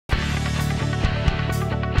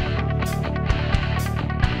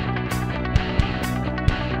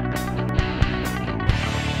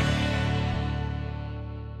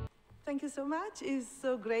so much. It's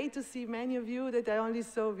so great to see many of you that I only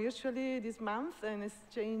saw virtually this month and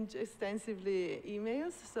exchange extensively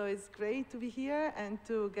emails. So it's great to be here and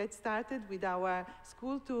to get started with our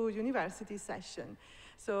school to university session.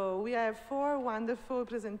 So we have 4 wonderful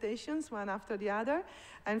presentations, one after the other,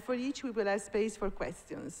 and for each we will have space for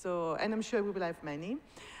questions. So, and I'm sure we will have many.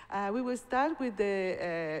 We will start with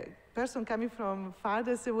the person coming from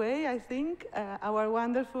farthest away, I think, our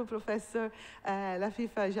wonderful professor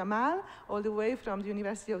Lafifa Jamal, all the way from the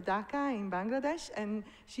University of Dhaka in Bangladesh, and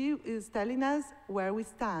she is telling us where we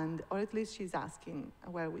stand, or at least she's asking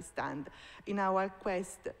where we stand in our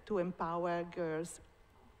quest to empower girls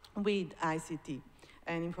with ICT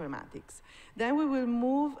and informatics. Then we will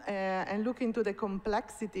move and look into the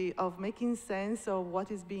complexity of making sense of what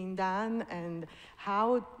is being done and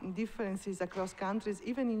how differences across countries,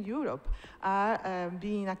 even in Europe, are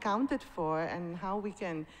being accounted for, and how we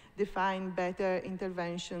can define better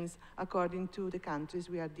interventions according to the countries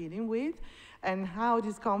we are dealing with, and how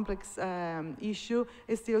this complex issue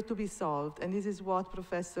is still to be solved. And this is what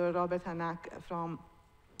Professor Robert Hanák from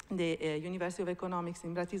the University of Economics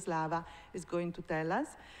in Bratislava is going to tell us.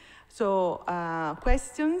 So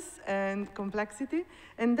questions and complexity.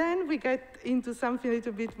 And then we get into something a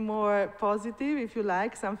little bit more positive, if you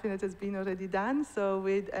like, something that has been already done. So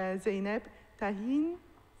with Zeynep Şahin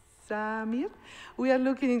Timar, we are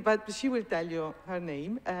looking at, but she will tell you her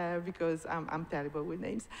name because I'm terrible with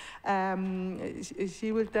names.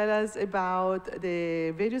 She will tell us about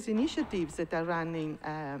the various initiatives that are running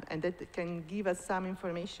and that can give us some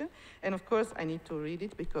information. And of course, I need to read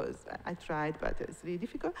it because I tried, but it's really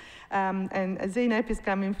difficult. And Zeynep is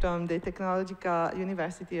coming from the Technological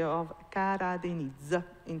University of Karadeniz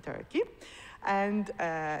in Turkey. And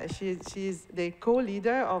she's the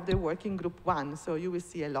co-leader of the working group 1, so you will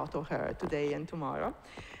see a lot of her today and tomorrow.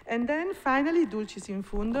 And then finally, dulcis in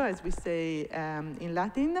fundo, as we say in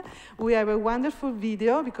Latin, we have a wonderful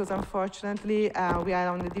video because unfortunately we are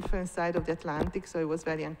on the different side of the Atlantic, so it was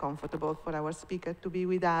very uncomfortable for our speaker to be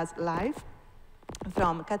with us live,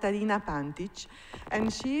 from Katarina Pantic,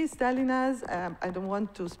 and she is telling us, I don't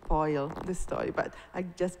want to spoil the story, but I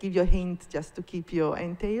just give you a hint just to keep you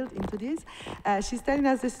entailed into this. She's telling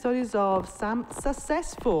us the stories of some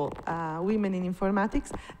successful women in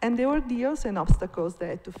informatics and the ordeals and obstacles they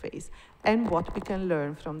had to face and what we can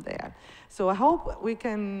learn from there. So I hope we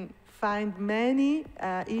can find many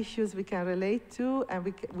issues we can relate to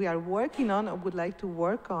and we are working on or would like to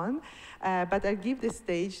work on. But I give the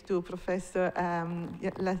stage to Professor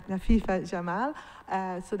Lafifa Jamal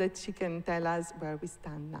so that she can tell us where we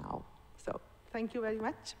stand now. So thank you very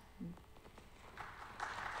much.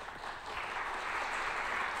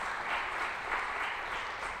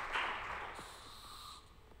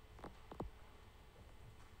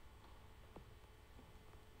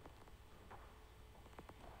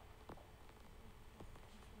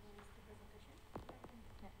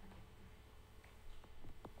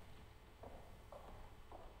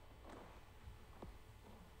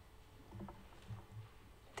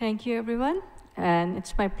 Thank you, everyone. And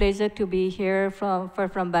it's my pleasure to be here from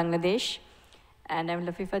Bangladesh. And I'm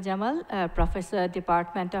Lafifa Jamal, Professor,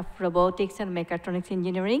 Department of Robotics and Mechatronics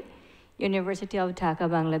Engineering, University of Dhaka,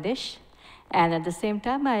 Bangladesh. And at the same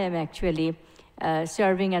time, I am actually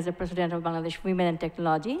serving as the President of Bangladesh Women in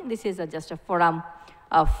Technology. This is just a forum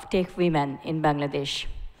of tech women in Bangladesh.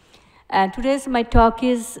 And today's my talk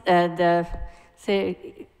is, title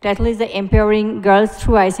is the Empowering Girls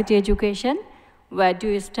Through ICT Education. Where do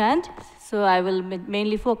you stand? So I will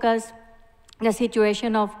mainly focus the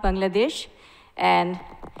situation of Bangladesh. And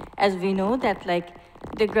as we know that like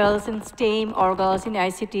the girls in STEM or girls in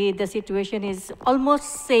ICT, the situation is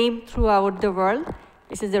almost same throughout the world.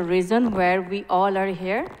 This is the reason where we all are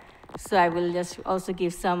here. So I will just also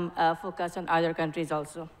give some focus on other countries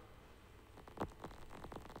also.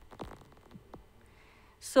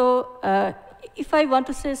 So if I want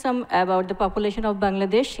to say some about the population of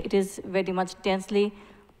Bangladesh, it is very much densely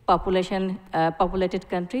populated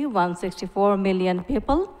country, 164 million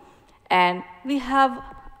people. And we have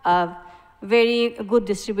a very good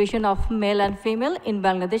distribution of male and female in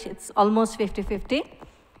Bangladesh. It's almost 50-50.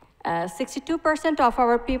 62% of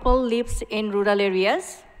our people lives in rural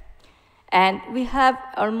areas. And we have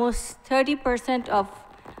almost 30% of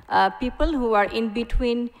people who are in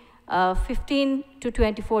between 15 to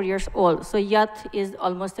 24 years old. So youth is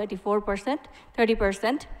almost 30%.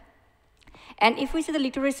 And if we see the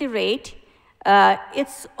literacy rate,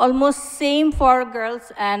 it's almost same for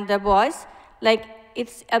girls and the boys. Like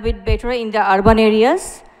it's a bit better in the urban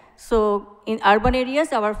areas. So in urban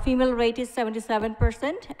areas, our female rate is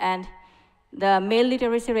 77%, and The male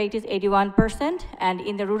literacy rate is 81%, and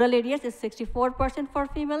in the rural areas, it's 64% for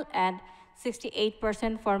female and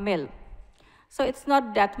 68% for male. So it's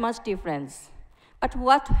not that much difference. But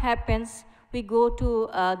what happens, we go to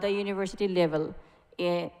the university level.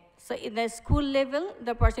 So in the school level,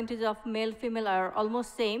 the percentage of male, female are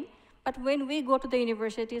almost same. But when we go to the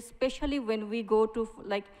university, especially when we go to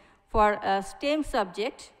for a STEM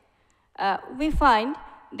subject, we find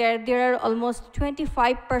that there are almost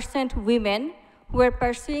 25% women who are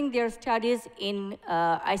pursuing their studies in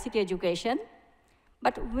ICT education.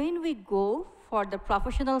 But when we go for the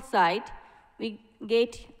professional side, we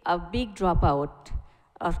get a big dropout,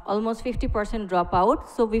 of almost 50% dropout.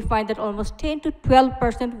 So we find that almost 10 to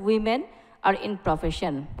 12% women are in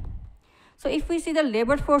profession. So if we see the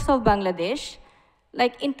labor force of Bangladesh,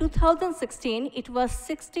 like in 2016, it was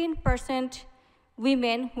 16%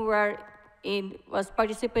 women who was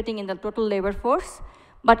participating in the total labor force.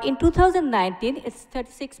 But in 2019, it's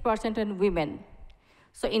 36% in women.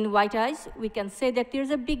 So in white eyes, we can say that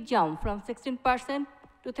there's a big jump from 16%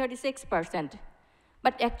 to 36%.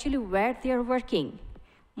 But actually where they are working,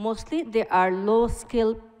 mostly they are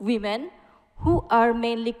low-skilled women who are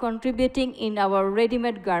mainly contributing in our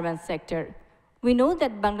ready-made garment sector. We know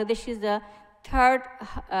that Bangladesh is the third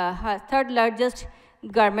largest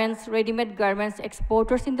ready-made garments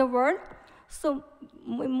exporters in the world. So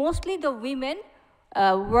mostly the women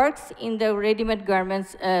works in the ready-made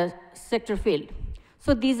garments sector field.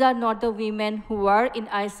 So these are not the women who are in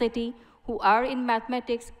ICT, who are in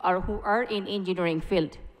mathematics, or who are in engineering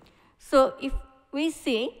field. So if we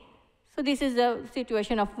see, so this is the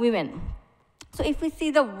situation of women. So if we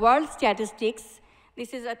see the world statistics,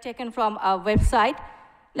 this is taken from our website,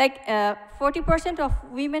 like 40% of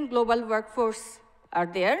women global workforce are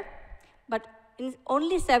there, but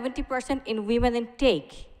only 70% in women in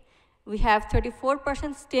tech. We have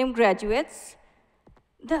 34% STEM graduates.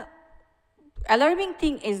 The alarming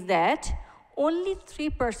thing is that only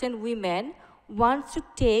 3% women wants to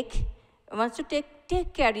take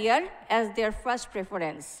tech career as their first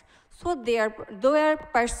preference. So they are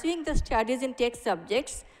pursuing the studies in tech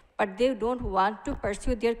subjects, but they don't want to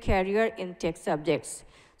pursue their career in tech subjects.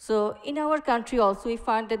 So in our country also, we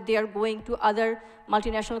found that they are going to other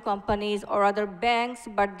multinational companies or other banks,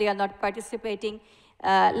 but they are not participating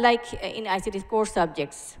like in ICT core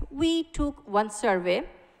subjects. We took one survey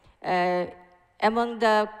among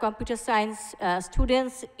the computer science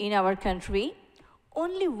students in our country.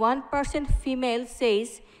 Only 1% female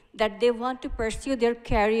says that they want to pursue their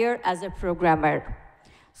career as a programmer.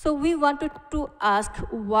 So we wanted to ask,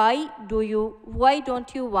 why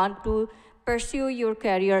don't you want to pursue your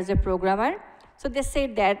career as a programmer? So they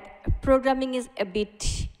said that programming is a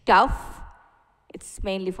bit tough. It's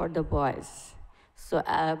mainly for the boys. So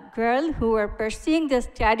a girl who are pursuing the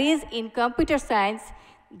studies in computer science,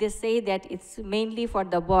 they say that it's mainly for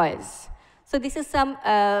the boys. So this is some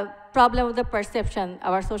problem of the perception,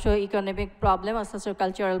 our socio-economic problem or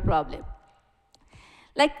socio-cultural problem.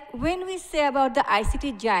 Like when we say about the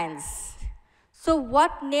ICT giants, so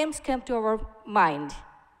what names come to our mind?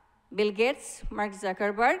 Bill Gates, Mark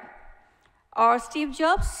Zuckerberg, or Steve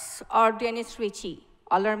Jobs, or Dennis Ritchie,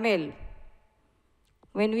 all are male.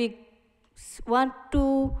 When we want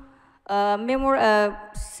to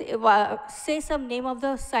say some name of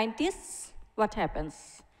the scientists, what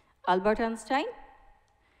happens? Albert Einstein,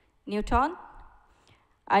 Newton,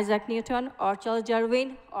 Isaac Newton, or Charles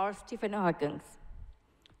Darwin, or Stephen Hawking.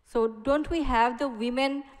 So don't we have the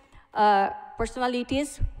women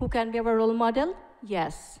personalities who can be our role model?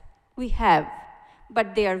 Yes, we have,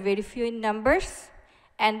 but they are very few in numbers,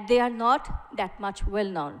 and they are not that much well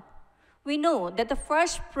known. We know that the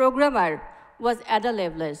first programmer was Ada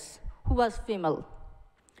Lovelace, who was female.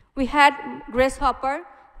 We had Grace Hopper,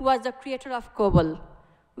 who was the creator of COBOL.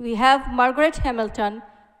 We have Margaret Hamilton,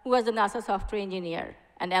 who was a NASA software engineer.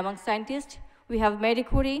 And among scientists, we have Marie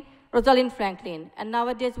Curie, Rosalind Franklin, and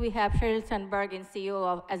nowadays we have Sheryl Sandberg as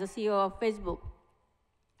a CEO of Facebook.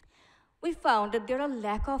 We found that there are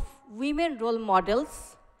lack of women role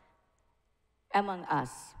models among us.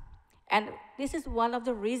 And this is one of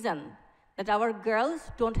the reasons that our girls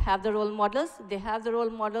don't have the role models. They have the role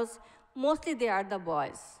models, mostly they are the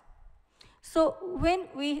boys. So when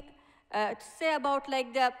we say about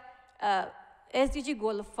like the SDG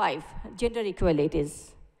goal 5, gender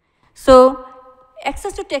equalities. So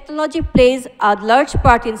access to technology plays a large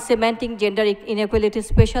part in cementing gender inequality,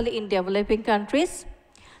 especially in developing countries.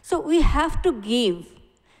 So we have to give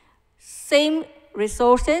same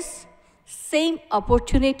resources, same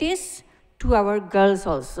opportunities to our girls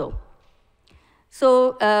also.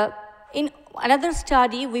 So in another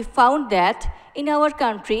study, we found that in our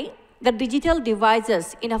country, the digital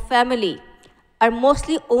devices in a family are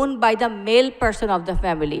mostly owned by the male person of the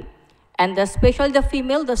family. And especially the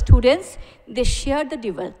female, the students, they share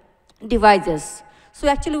the devices. So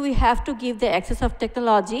actually we have to give the access of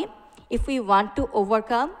technology if we want to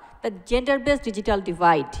overcome the gender-based digital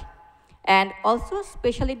divide. And also,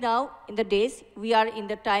 especially now in the days, we are in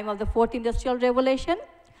the time of the 4th Industrial Revolution.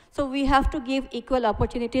 So we have to give equal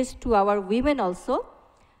opportunities to our women also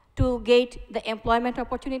to get the employment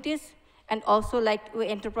opportunities and also like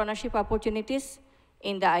entrepreneurship opportunities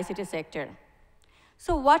in the ICT sector.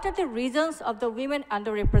 So what are the reasons of the women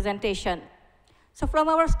underrepresentation? So from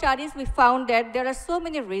our studies, we found that there are so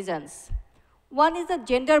many reasons. One is the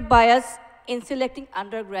gender bias in selecting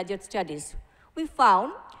undergraduate studies. We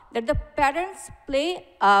found that the parents play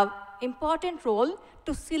an important role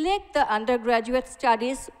to select the undergraduate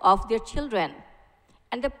studies of their children.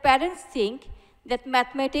 And the parents think that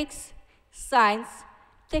mathematics, science,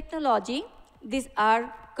 technology, these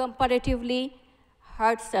are comparatively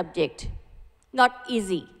hard subject, not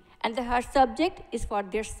easy. And the hard subject is for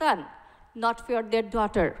their son, not for their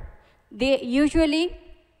daughter. They usually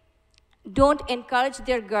don't encourage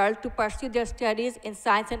their girl to pursue their studies in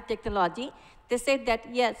science and technology. They say that,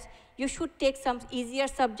 yes, you should take some easier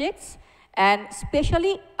subjects, and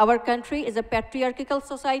especially our country is a patriarchal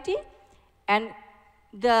society, and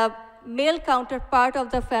the male counterpart of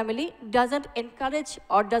the family doesn't encourage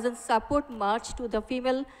or doesn't support much to the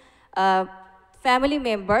female family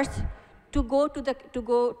members to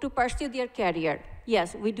pursue their career.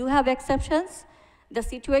 Yes, we do have exceptions. The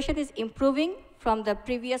situation is improving from the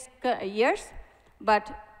previous years, but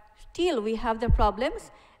still we have the problems,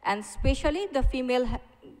 and especially the female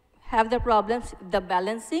have the problems, the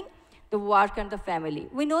balancing the work and the family.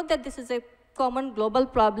 We know that this is a common global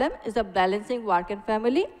problem, is the balancing work and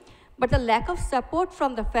family, but the lack of support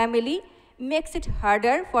from the family makes it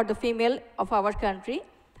harder for the female of our country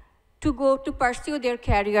to pursue their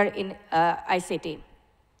career in ICT.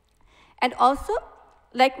 And also,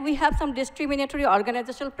 like we have some discriminatory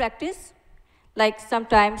organizational practice, like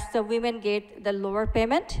sometimes the women get the lower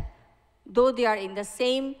payment, though they are in the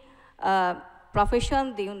same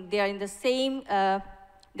profession, they are in the same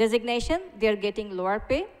designation, they are getting lower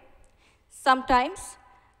pay. Sometimes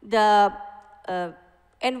the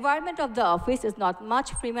environment of the office is not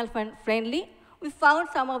much female friendly. We found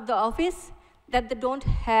some of the office that they don't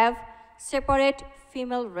have separate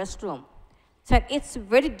female restroom. So it's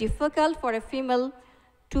very difficult for a female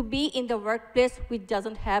to be in the workplace which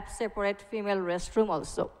doesn't have separate female restroom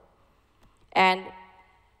also. And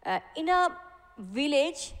in a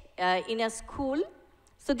village, in a school,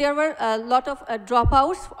 so there were a lot of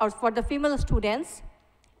dropouts for the female students,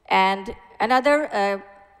 and another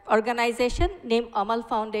organization named Amal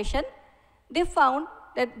Foundation, they found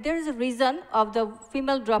that there is a reason of the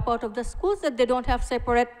female dropout of the schools that they don't have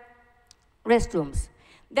separate restrooms.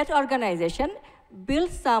 That organization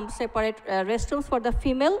built some separate restrooms for the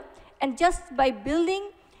female, and just by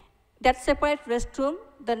building that separate restroom,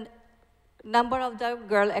 the number of the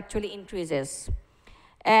girl actually increases.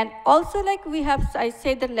 And also, like we have, I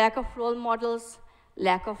say, the lack of role models,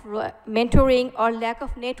 lack of mentoring, or lack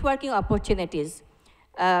of networking opportunities.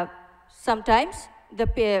 Sometimes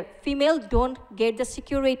the female don't get the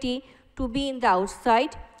security to be in the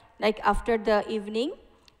outside, like after the evening.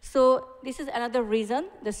 So this is another reason,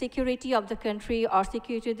 the security of the country or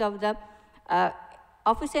security of the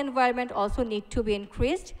office environment also need to be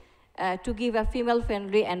increased to give a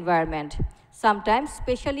female-friendly environment. Sometimes,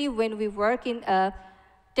 especially when we work in a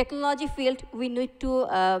technology field, we need to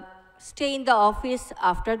stay in the office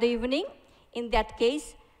after the evening. In that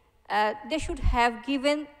case, they should have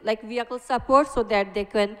given like vehicle support so that they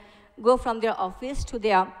can go from their office to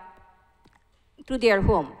their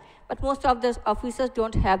home. But most of the offices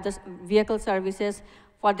don't have the vehicle services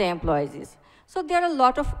for the employees. So there are a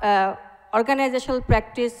lot of organizational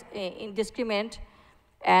practice in discriminant,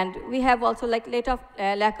 and we have also like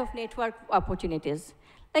lack of network opportunities.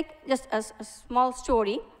 Like just a small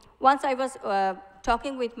story. Once I was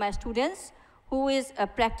talking with my students who is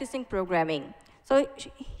practicing programming. So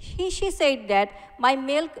she said that my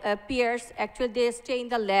male peers, actually they stay in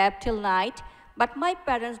the lab till night, but my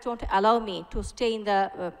parents don't allow me to stay in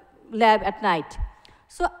the lab at night.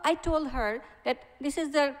 So I told her that this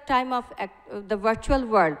is the time of the virtual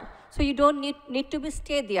world. So you don't need to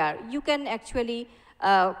stay there. You can actually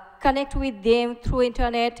connect with them through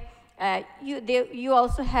internet. You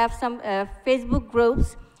also have some Facebook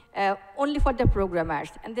groups only for the programmers.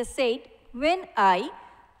 And they said, when I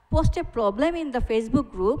post a problem in the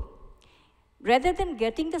Facebook group, rather than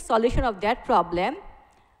getting the solution of that problem,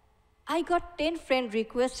 I got 10 friend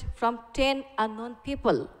requests from 10 unknown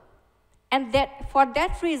people. And for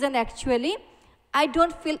that reason, actually, I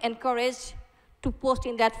don't feel encouraged to post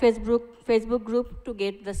in that Facebook group to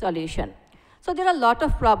get the solution. So there are a lot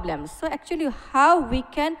of problems. So actually, how we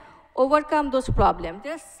can overcome those problems?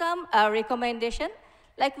 There's some recommendation,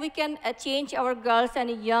 like we can change our girls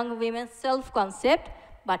and young women's self-concept,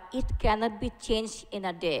 but it cannot be changed in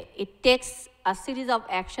a day. It takes a series of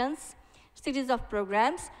actions, series of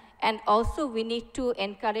programs, and also we need to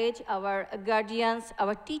encourage our guardians,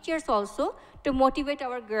 our teachers also, to motivate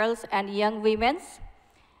our girls and young women.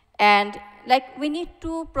 And like we need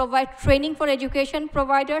to provide training for education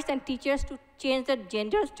providers and teachers to change the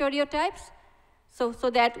gender stereotypes, so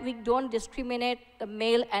that we don't discriminate the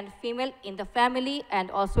male and female in the family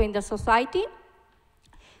and also in the society.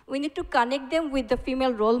 We need to connect them with the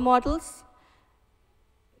female role models.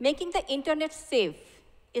 Making the internet safe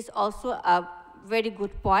is also a very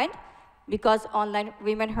good point, because online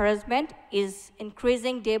women harassment is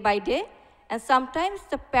increasing day by day, and sometimes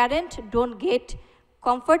the parent don't get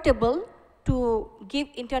comfortable to give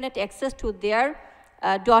internet access to their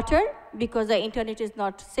daughter because the internet is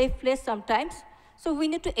not safe place sometimes. So we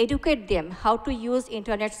need to educate them how to use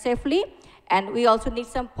internet safely, and we also need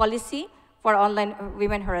some policy for online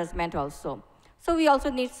women harassment also. So we also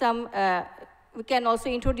need some, we can also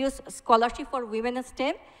introduce scholarship for women in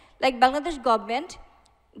STEM. Like Bangladesh government,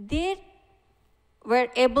 they were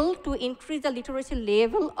able to increase the literacy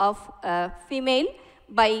level of female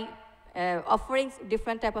by offering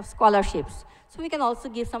different type of scholarships. So we can also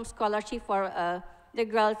give some scholarship for the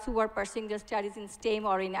girls who are pursuing their studies in STEM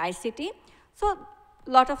or in ICT. So a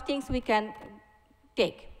lot of things we can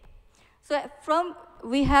take. So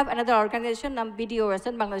we have another organization,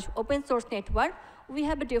 BDOSN, Bangladesh Open Source Network. We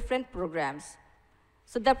have different programs.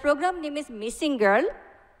 So the program name is Missing Girl,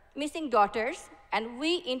 Missing Daughters, and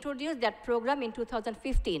we introduced that program in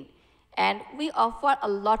 2015. And we offer a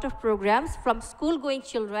lot of programs from school-going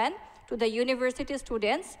children to the university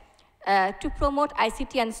students to promote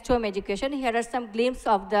ICT and STEM education. Here are some glimpses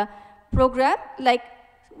of the program. Like,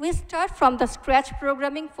 we start from the scratch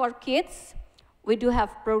programming for kids. We do have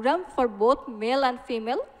programs for both male and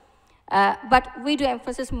female, but we do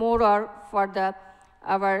emphasis more for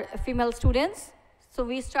our female students. So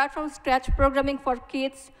we start from scratch programming for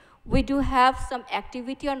kids. We do have some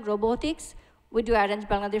activity on robotics. We do arrange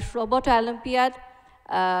Bangladesh Robot Olympiad,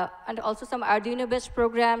 and also some Arduino-based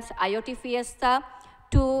programs, IoT Fiesta,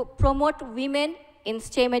 to promote women in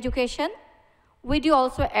STEM education. We do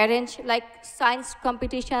also arrange like science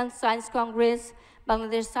competitions, science congress,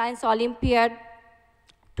 Bangladesh Science Olympiad,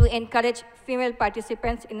 to encourage female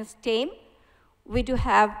participants in STEM. We do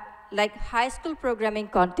have like high school programming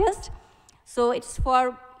contest. So it's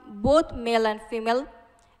for both male and female.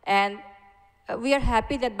 And we are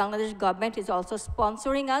happy that Bangladesh government is also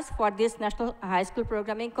sponsoring us for this National High School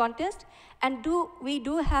Programming Contest. And we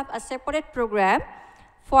do have a separate program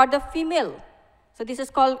for the female. So this is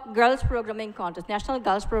called Girls Programming Contest, National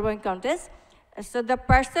Girls Programming Contest. So the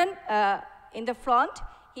person in the front,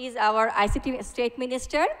 he is our ICT State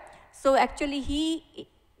Minister. So actually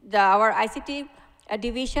our ICT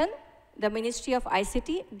division, the Ministry of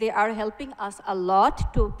ICT, they are helping us a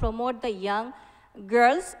lot to promote the young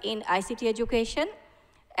girls in ICT education.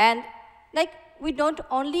 And like, we don't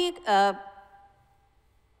only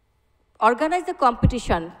organize the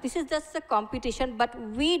competition. This is just a competition, but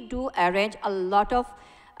we do arrange a lot of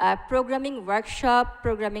programming workshop,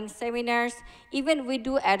 programming seminars. Even we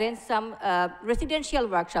do arrange some residential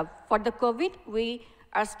workshop. For the COVID, we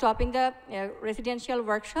are stopping the residential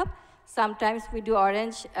workshop. Sometimes we do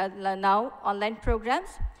arrange now online programs.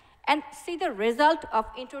 And see the result of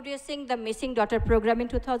introducing the Missing Daughter program in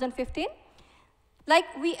 2015. Like,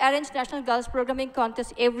 we arrange National Girls Programming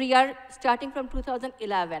Contest every year starting from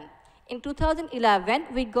 2011. In 2011,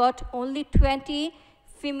 we got only 20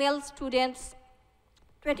 female students,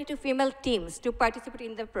 22 female teams to participate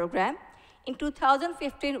in the program. In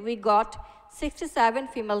 2015, we got 67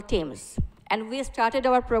 female teams. And we started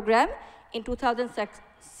our program in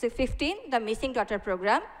 2015, the Missing Daughter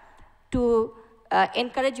program, to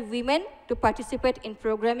encourage women to participate in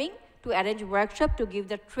programming, to arrange workshops, to give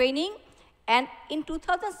the training. And in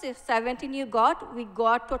 2017, we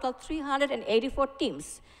got total 384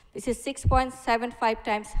 teams. This is 6.75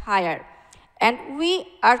 times higher. And we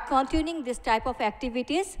are continuing this type of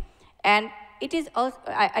activities. And it is also,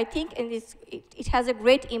 I think it has a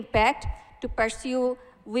great impact to pursue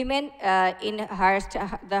women in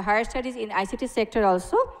the higher studies in ICT sector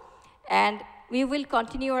also. And we will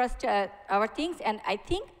continue our things, and I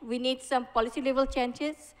think we need some policy level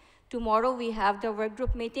changes. Tomorrow we have the work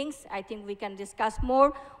group meetings. I think we can discuss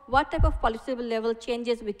more what type of policy level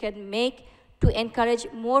changes we can make to encourage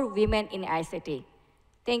more women in ICT.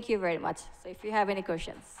 Thank you very much. So if you have any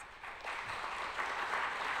questions.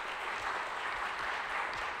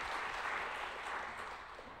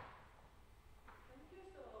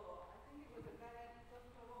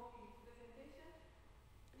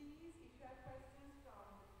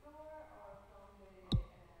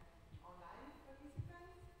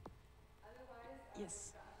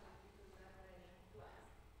 Yes.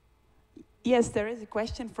 Yes, there is a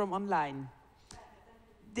question from online.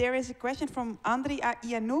 There is a question from Andrea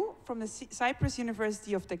Ianou from the Cyprus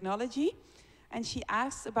University of Technology. And she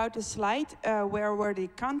asks about the slide, where were the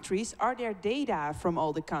countries? Are there data from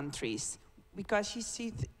all the countries? Because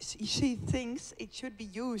she thinks it should be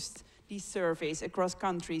used, these surveys across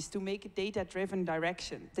countries, to make a data-driven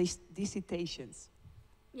direction, these citations.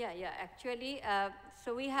 Yeah, actually,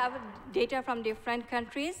 so we have data from different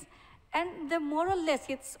countries, and more or less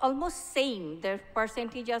it's almost same. The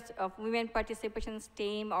percentages of women participation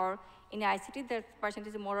STEM or in ICT, the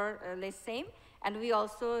percentage is more or less same, and we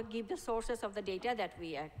also give the sources of the data that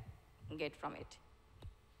we get from it.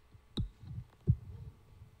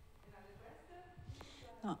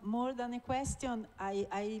 No, more than a question,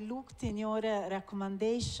 I looked in your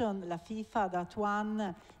recommendation, Lafifa, that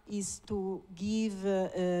one is to give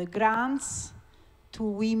grants to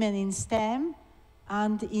women in STEM,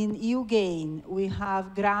 and in EUGAIN we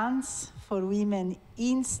have grants for women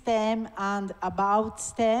in STEM and about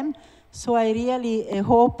STEM. So I really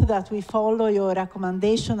hope that we follow your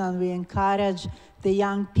recommendation and we encourage the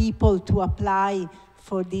young people to apply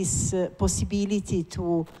for this possibility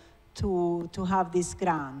to have these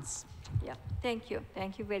grants. Yeah, thank you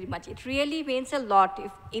very much. It really means a lot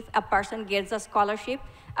if a person gets a scholarship,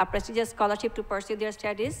 a prestigious scholarship to pursue their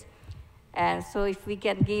studies. And so if we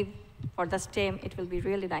can give for the STEM, it will be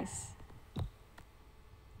really nice.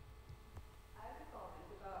 I have a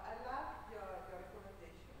comment. I love your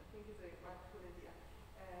recommendation. I think it's a wonderful idea.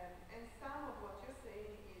 And some of what you're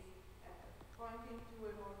saying is pointing to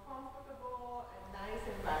a more comfortable and nice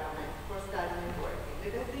environment for studying and working.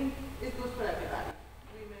 That I think is good for everybody,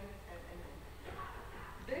 women and men.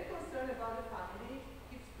 Their concern about the family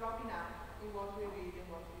keeps dropping out in what we read and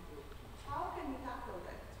what we do. How can we tackle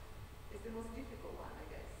that? It's the most difficult one, I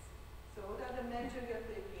guess. So what are the measures you're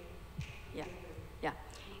taking? Yeah.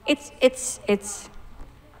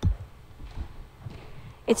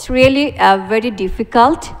 It's really very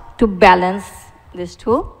difficult to balance these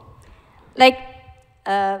two. Like,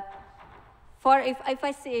 if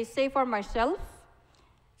I say for myself,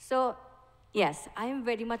 so yes, I am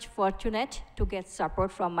very much fortunate to get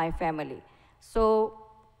support from my family. So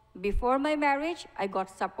before my marriage, I got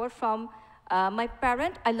support from my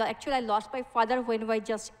parent. Actually, I lost my father when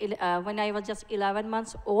I was just 11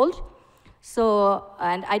 months old. So,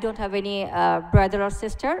 and I don't have any brother or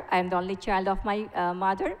sister. I'm the only child of my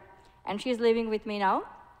mother, and she's living with me now.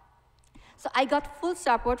 So I got full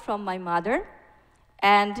support from my mother.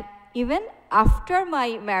 And even after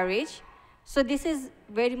my marriage, so this is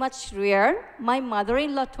very much rare, my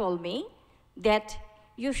mother-in-law told me that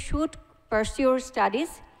you should pursue your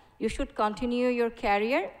studies, you should continue your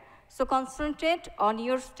career, so concentrate on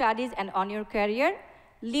your studies and on your career,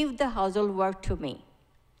 leave the household work to me.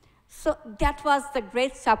 So that was the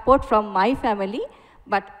great support from my family,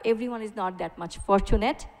 but everyone is not that much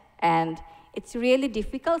fortunate, and it's really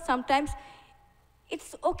difficult. Sometimes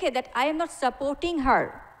it's okay that I am not supporting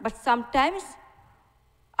her, but sometimes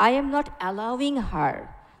I am not allowing her.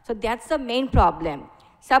 So that's the main problem.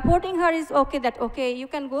 Supporting her is okay, that okay, you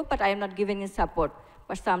can go, but I am not giving you support.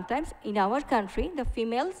 But sometimes in our country, the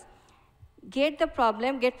females get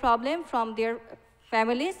problem from their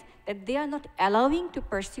families that they are not allowing to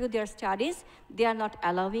pursue their studies, they are not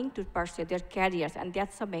allowing to pursue their careers, and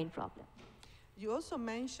that's the main problem. You also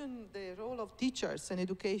mentioned the role of teachers in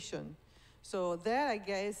education. So there, I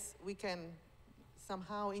guess, we can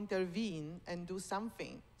somehow intervene and do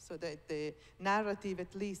something so that the narrative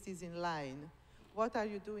at least is in line. What are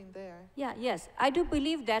you doing there? Yes, I do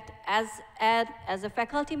believe that as a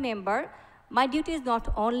faculty member, my duty is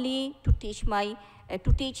not only to teach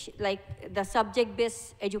like the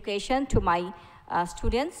subject-based education to my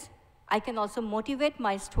students. I can also motivate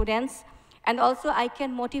my students, and also I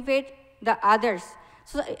can motivate the others.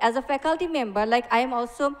 So as a faculty member, like I am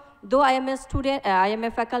also, though I am a student, I am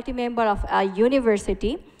a faculty member of a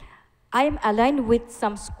university, I am aligned with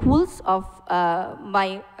some schools of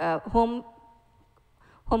my home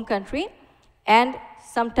country, and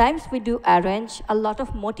sometimes we do arrange a lot of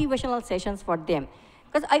motivational sessions for them.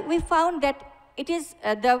 Because we found that it is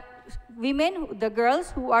the women, the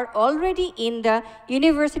girls who are already in the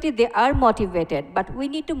university, they are motivated, but we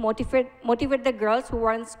need to motivate the girls who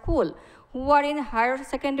are in school, who are in higher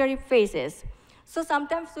secondary phases. So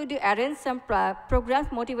sometimes we do arrange some programs,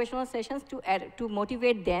 motivational sessions to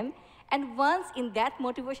motivate them. And once in that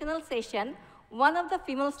motivational session, one of the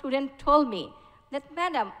female students told me that,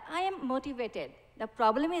 "Madam, I am motivated. The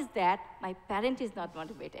problem is that my parent is not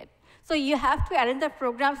motivated." So you have to arrange the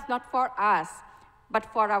programs not for us, but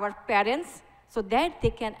for our parents, so that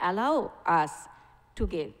they can allow us to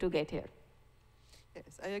get here.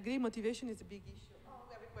 Yes, I agree. Motivation is a big issue. Oh,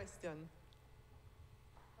 we have a question.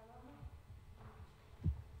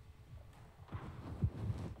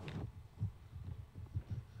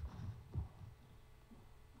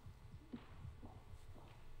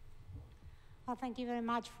 Well, thank you very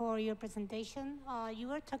much for your presentation. You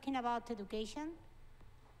were talking about education,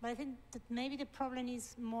 but I think that maybe the problem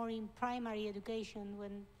is more in primary education,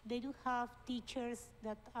 when they do have teachers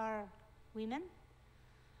that are women,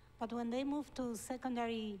 but when they move to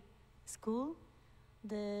secondary school,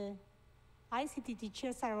 the ICT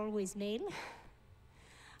teachers are always male,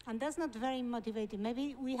 and that's not very motivating.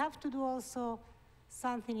 Maybe we have to do also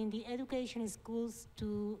something in the education schools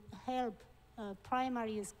to help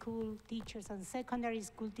primary school teachers and secondary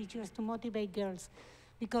school teachers to motivate girls,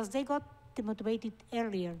 because they got demotivated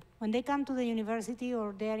earlier. When they come to the university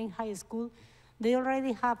or they're in high school, they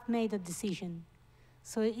already have made a decision.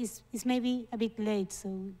 So it's maybe a bit late.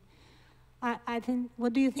 So I think,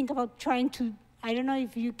 what do you think about trying to, I don't know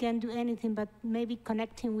if you can do anything, but maybe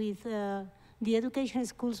connecting with the education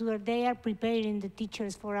schools where they are preparing the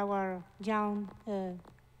teachers for our young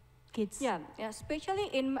kids? Yeah, especially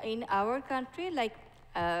in our country, like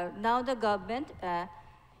now the government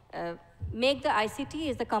make the ICT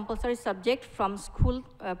is the compulsory subject from school,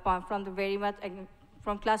 from the very much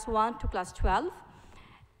from class 1 to class 12,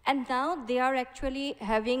 and now they are actually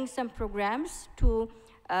having some programs to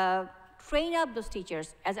train up those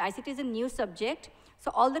teachers. As ICT is a new subject,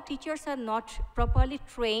 so all the teachers are not properly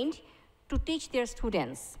trained to teach their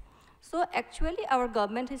students. So actually our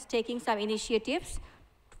government is taking some initiatives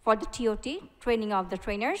for the TOT, training of the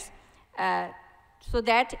trainers, so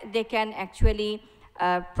that they can actually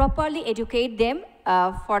properly educate them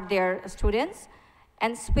for their students.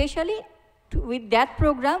 And especially with that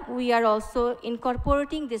program, we are also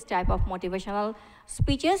incorporating this type of motivational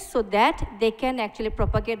speeches so that they can actually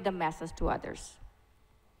propagate the message to others.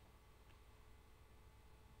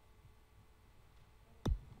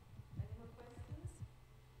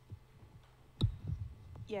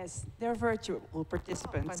 Yes, they're virtual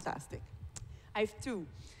participants. Oh, fantastic. I have two.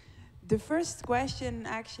 The first question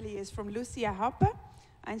actually is from Lucia Happe,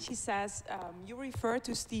 and she says, you refer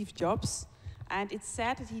to Steve Jobs, and it's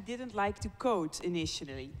said that he didn't like to code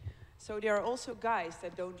initially. So there are also guys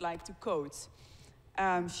that don't like to code.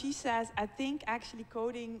 She says, I think actually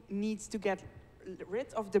coding needs to get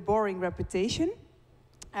rid of the boring reputation,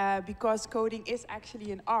 because coding is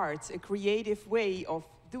actually an art, a creative way of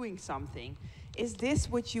doing something. Is this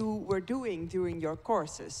what you were doing during your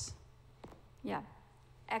courses? Yeah,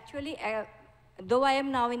 actually, though I am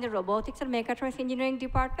now in the robotics and mechatronics engineering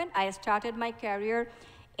department, I started my career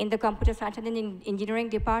in the computer science and engineering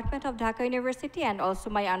department of Dhaka University, and also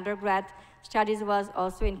my undergrad studies was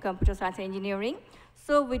also in computer science and engineering.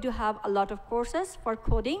 So we do have a lot of courses for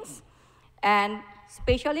codings, and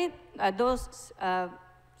especially those,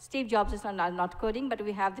 Steve Jobs is not coding, but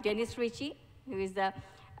we have the Dennis Ritchie, who is the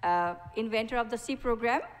inventor of the C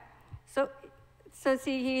program. So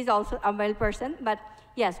see, he is also a male person, but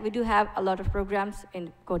yes, we do have a lot of programs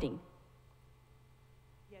in coding.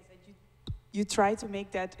 Yes, and you try to make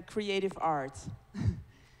that a creative art,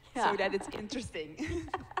 so that it's interesting.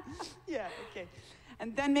 Yeah, okay.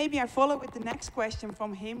 And then maybe I follow with the next question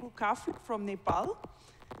from Hemu Kafu from Nepal.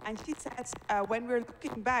 And she says, when we're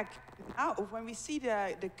looking back now, when we see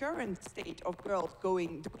the current state of girls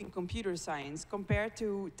doing computer science compared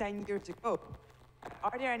to 10 years ago,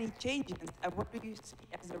 are there any changes? And what do you see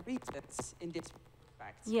as the reasons in this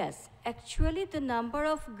fact? Yes, actually the number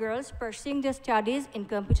of girls pursuing their studies in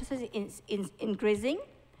computer science is increasing.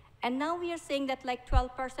 And now we are saying that like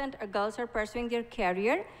 12% of girls are pursuing their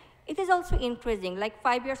career. It is also increasing. Like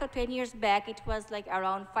 5 years or 10 years back, it was like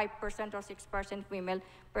around 5% or 6% female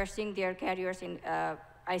pursuing their careers in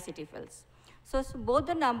ICT fields. So both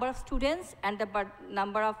the number of students and the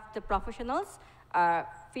number of the professionals,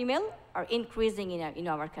 female, are increasing in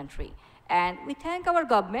our country. And we thank our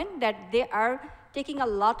government that they are taking a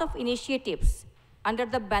lot of initiatives under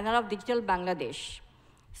the banner of Digital Bangladesh.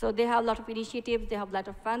 So they have a lot of initiatives, they have a lot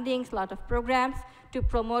of fundings, a lot of programs to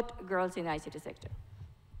promote girls in the ICT sector.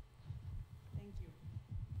 Thank you.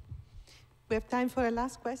 We have time for a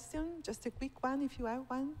last question, just a quick one if you have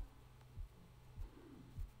one.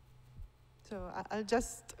 So I'll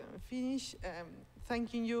just finish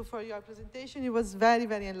thanking you for your presentation. It was very,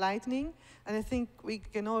 very enlightening. And I think we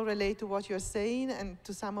can all relate to what you're saying and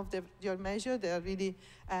to some of your measures. They are really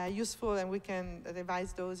useful, and we can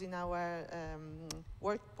revise those in our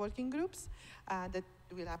working groups that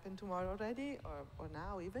will happen tomorrow already, or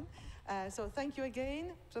now even. So thank you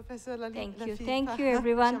again, Professor Lafifa. Thank you,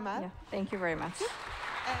 everyone. Jamal. Yeah, thank you very much.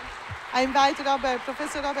 And I invite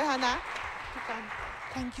Professor Robert Hanák to come.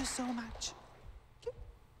 Thank you so much.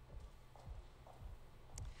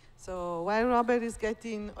 So while Robert is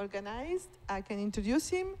getting organized, I can introduce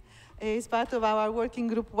him. He's part of our working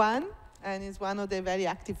group 1, and is one of the very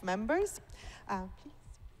active members.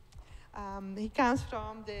 He comes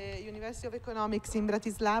from the University of Economics in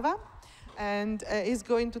Bratislava, and is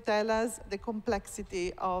going to tell us the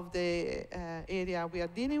complexity of the area we are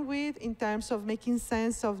dealing with in terms of making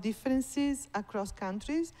sense of differences across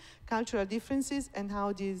countries, cultural differences, and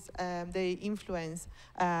how these they influence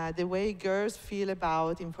the way girls feel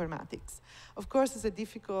about informatics. Of course, it's a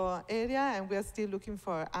difficult area, and we are still looking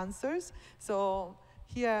for answers. So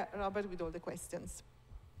here, Robert, with all the questions.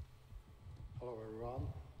 Hello, everyone.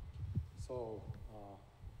 So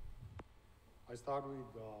I start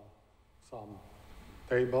with some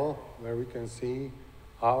table where we can see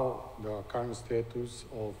how the current status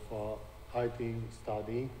of IT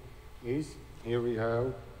study is. Here we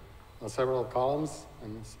have several columns,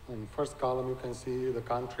 and in the first column you can see the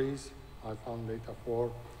countries I found data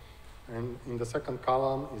for, and in the second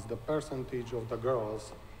column is the percentage of the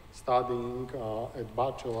girls studying at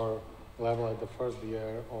bachelor level at the first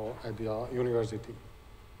year or at the university.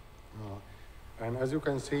 And as you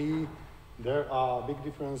can see, there are big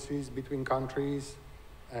differences between countries,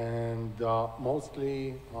 and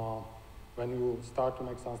mostly when you start to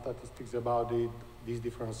make some statistics about it, these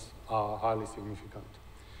differences are highly significant.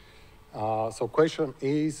 So question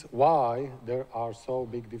is why there are so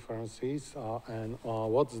big differences, and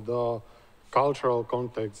what's the cultural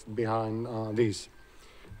context behind this?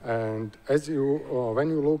 And as you, when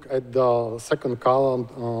you look at the second column,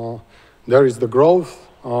 there is the growth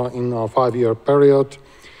in a 5-year period,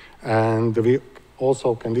 and we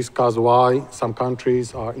also can discuss why some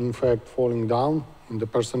countries are in fact falling down in the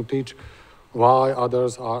percentage, why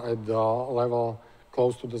others are at the level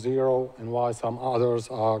close to the zero, and why some others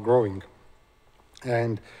are growing.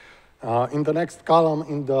 And in the next column,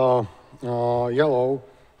 in the yellow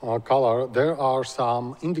color, there are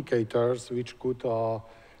some indicators which could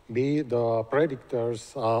be the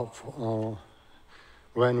predictors of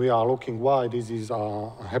when we are looking why this is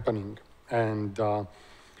happening. And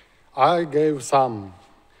I gave some.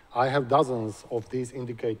 I have dozens of these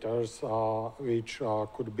indicators which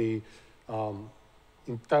could be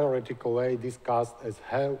in theoretical way discussed as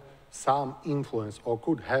have some influence or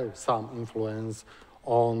could have some influence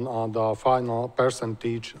on the final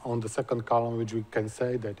percentage on the second column, which we can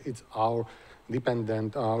say that it's our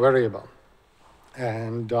dependent variable.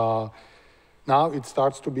 And now it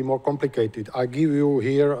starts to be more complicated. I give you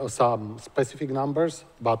here some specific numbers,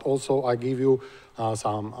 but also I give you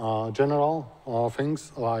some general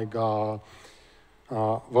things like world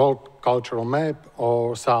cultural map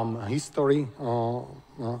or some history.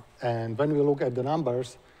 And when we look at the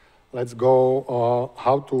numbers, let's go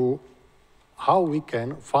how we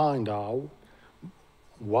can find out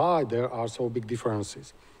why there are so big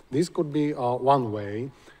differences. This could be one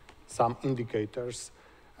way, some indicators.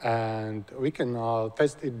 And we can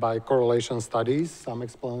test it by correlation studies, some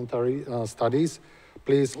explanatory studies.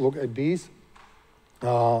 Please look at these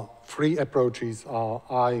 3 approaches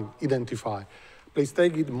I identify. Please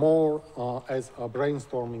take it more as a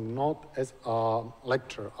brainstorming, not as a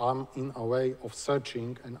lecture. I'm in a way of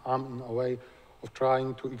searching, and I'm in a way of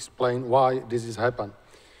trying to explain why this has happened.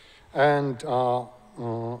 And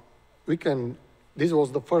this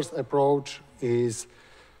was the first approach, is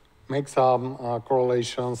make some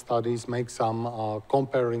correlation studies, make some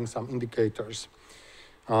comparing some indicators.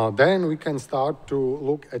 Then we can start to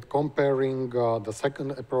look at comparing the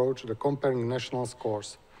second approach, the comparing national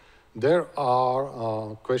scores. There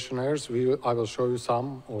are questionnaires, I will show you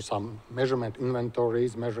some, or some measurement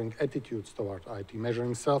inventories measuring attitudes toward IT,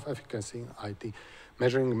 measuring self-efficacy in IT,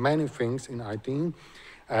 measuring many things in IT,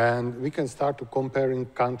 and we can start to comparing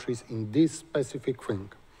countries in this specific thing.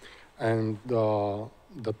 And the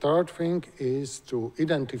third thing is to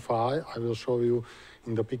identify, I will show you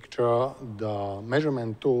in the picture, the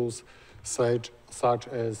measurement tools such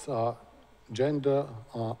as gender,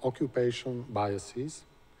 occupation biases,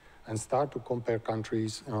 and start to compare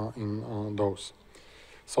countries in those.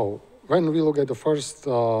 So when we look at the first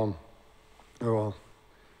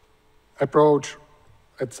approach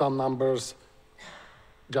at some numbers,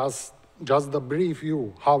 just just the brief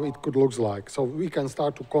view how it could look like. So we can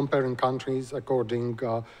start to comparing countries according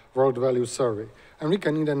World Value Survey. And we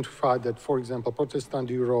can identify that, for example, Protestant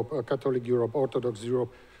Europe, Catholic Europe, Orthodox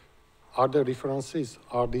Europe, are there differences?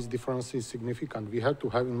 Are these differences significant? We have to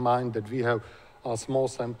have in mind that we have a small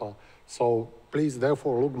sample. So please,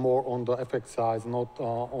 therefore, look more on the effect size, not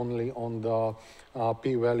only on the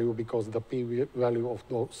p-value, because the p-value of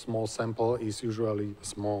the small sample is usually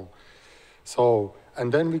small. So,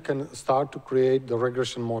 and then we can start to create the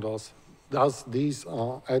regression models. Does these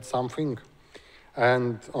add something?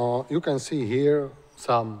 And you can see here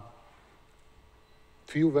some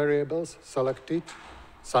few variables selected,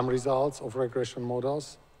 some results of regression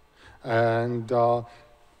models. And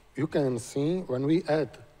you can see when we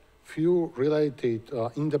add few related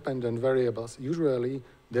independent variables, usually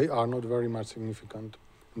they are not very much significant.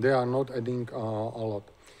 They are not adding a lot.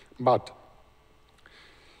 But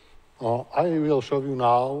I will show you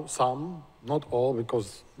now some, not all,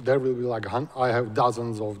 because there will be like, I have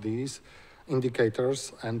dozens of these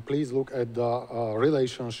indicators, and please look at the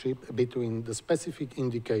relationship between the specific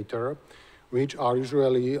indicator, which are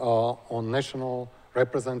usually on national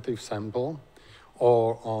representative sample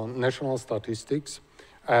or on national statistics,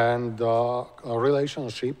 and a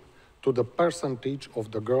relationship to the percentage of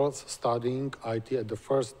the girls studying IT at the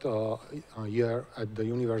first year at the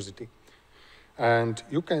university. And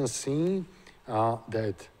you can see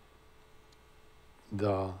that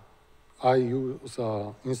I use,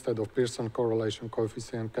 instead of Pearson correlation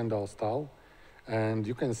coefficient, Kendall-Stahl, and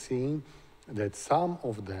you can see that some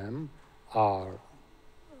of them are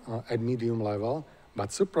at medium level,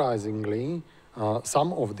 but surprisingly,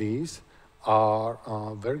 some of these are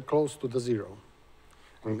very close to the zero.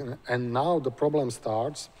 And now the problem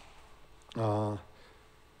starts, how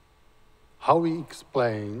we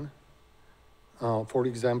explain, for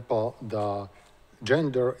example, the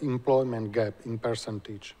gender employment gap in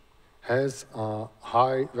percentage has a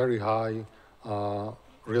high, very high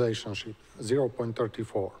relationship,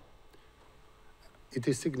 0.34. It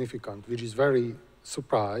is significant, which is very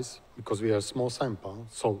surprised because we have a small sample.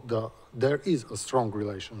 So there is a strong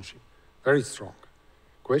relationship, very strong.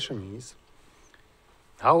 Question is,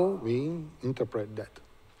 how we interpret that?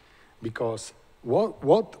 Because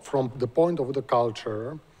what from the point of the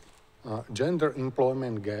culture, gender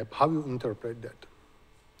employment gap, how you interpret that?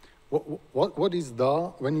 What is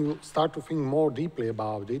when you start to think more deeply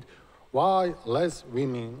about it, why less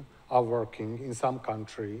women are working in some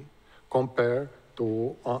country compared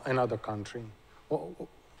to another country?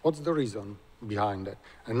 What's the reason behind that?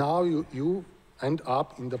 And now you end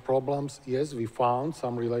up in the problems. Yes, we found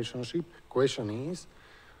some relationship. Question is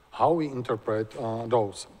how we interpret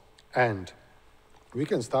those. And we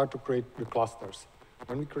can start to create the clusters.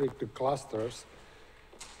 When we create the clusters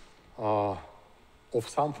of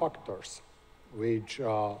some factors, which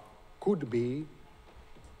could be,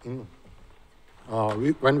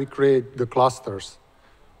 when we create the clusters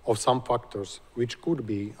of some factors, which could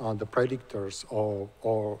be the predictors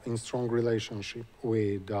or in strong relationship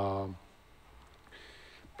with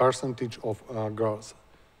percentage of girls,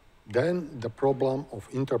 then the problem of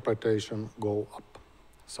interpretation go up.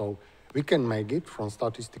 So we can make it from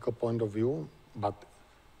statistical point of view, but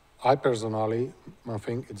I personally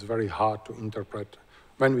think it's very hard to interpret.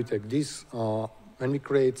 When we take this, when we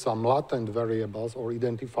create some latent variables or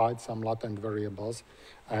identified some latent variables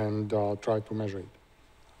and try to measure it.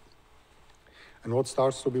 And what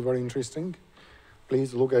starts to be very interesting,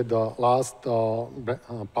 please look at the last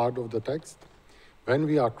part of the text. When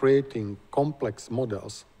we are creating complex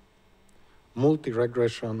models,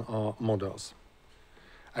 multi-regression models,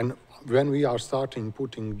 and when we are starting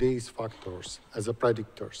putting these factors as a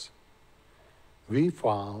predictors, we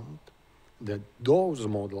found that those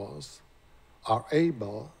models are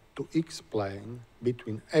able to explain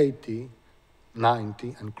between 80,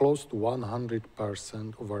 90, and close to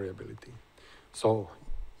 100% of variability. So,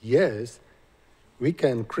 yes, we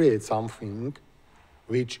can create something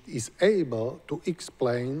which is able to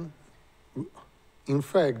explain, in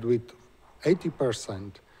fact, with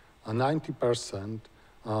 80%, 90%,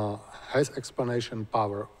 has explanation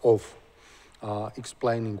power of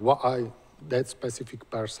explaining why that specific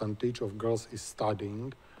percentage of girls is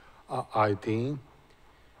studying IT.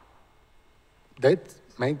 That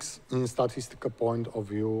makes, in statistical point of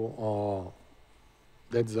view,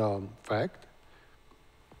 that's a fact.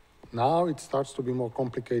 Now it starts to be more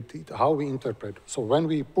complicated how we interpret. So when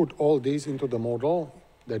we put all these into the model,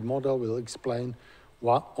 that model will explain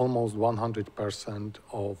almost 100%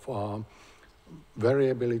 of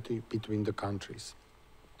variability between the countries.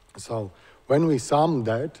 So when we sum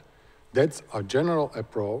that, that's a general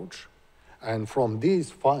approach, And from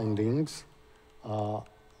these findings,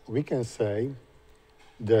 we can say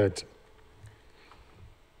that,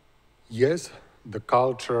 yes, the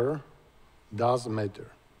culture does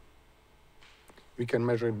matter. We can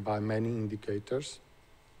measure it by many indicators.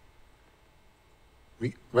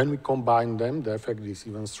 When we combine them, the effect is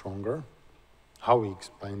even stronger. How we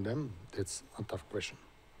explain them, that's a tough question.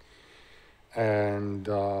 And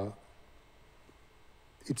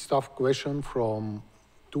it's a tough question from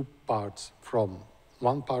two parts. From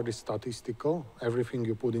one part is statistical. Everything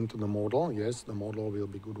you put into the model, yes, the model will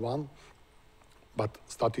be a good one, but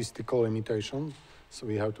statistical limitation, so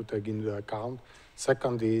we have to take into account.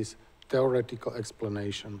 Second is theoretical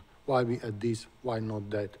explanation. Why we add this, why not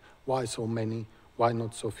that? Why so many, why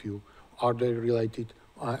not so few? Are they related?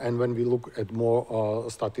 And when we look at more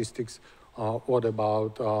statistics, what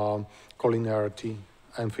about collinearity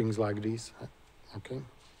and things like this? Okay.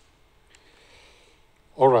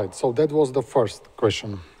 All right, so that was the first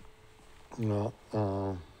question.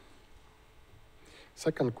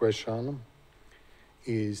 Second question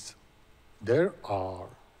is, there are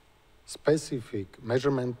specific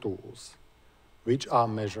measurement tools which are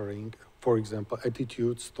measuring, for example,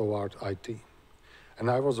 attitudes toward IT. And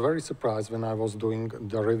I was very surprised when I was doing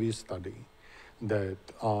the review study that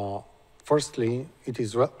firstly, it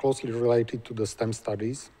is closely related to the STEM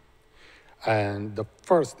studies, and the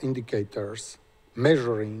first indicators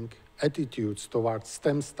measuring attitudes towards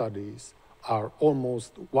STEM studies are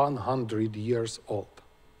almost 100 years old.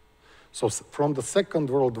 So from the Second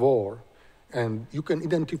World War, and you can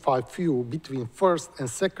identify few between First and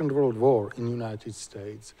Second World War in the United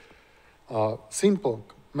States, simple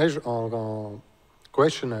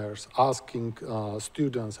questionnaires asking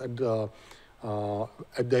students at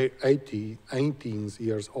their 18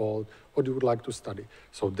 years old, what you would like to study.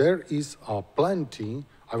 So there is plenty,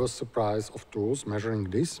 I was surprised, of tools measuring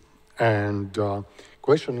this. And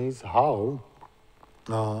question is how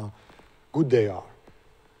good they are.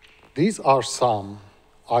 These are some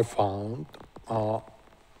I found,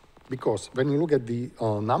 because when you look at the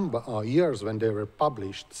years when they were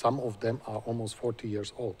published, some of them are almost 40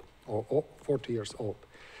 years old, or 40 years old.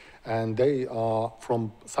 And they are,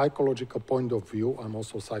 from psychological point of view, I'm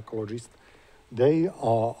also a psychologist, they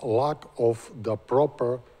lack of the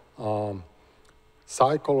proper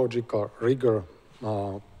psychological rigor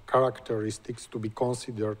characteristics to be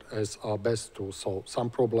considered as best tools. So some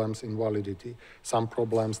problems in validity, some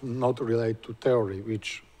problems not related to theory,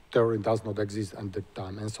 which theory does not exist at that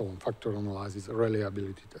time, and so on, factor analysis,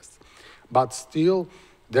 reliability tests. But still,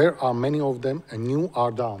 there are many of them, and new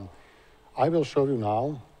are done. I will show you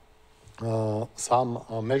now some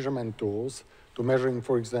measurement tools to measuring,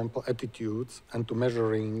 for example, attitudes and to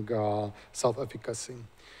measuring self-efficacy.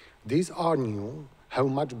 These are new, have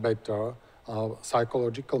much better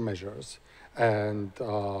psychological measures, and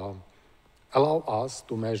allow us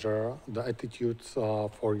to measure the attitudes,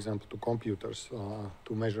 for example, to computers,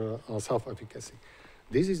 to measure self-efficacy.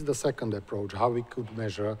 This is the second approach, how we could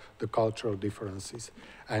measure the cultural differences.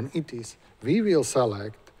 And it is, we will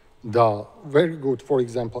select the very good, for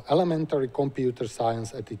example, elementary computer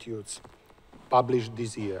science attitudes published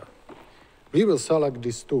this year. We will select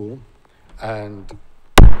this tool, and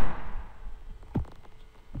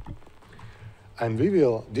we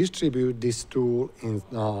will distribute this tool in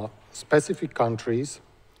specific countries,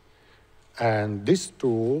 and this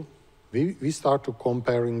tool, we start to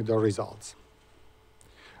comparing the results.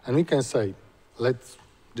 And we can say, let's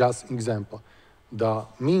just example, the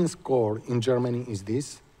mean score in Germany is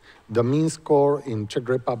this, the mean score in Czech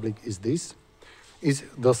Republic is this. Is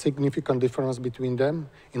the significant difference between them?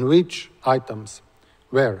 In which items?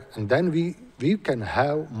 Where? And then we can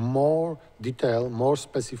have more detailed, more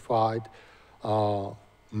specified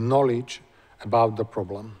knowledge about the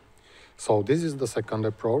problem. So this is the second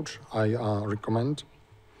approach I recommend.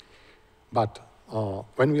 But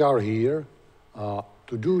when we are here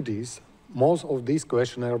to do this, most of these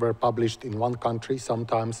questionnaires were published in one country,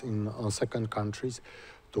 sometimes in second countries,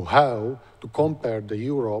 to compare the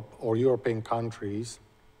Europe or European countries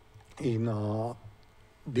in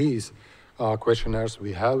these questionnaires.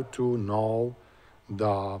 We have to know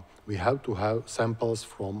we have to have samples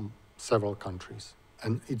from several countries,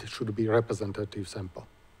 and it should be representative sample.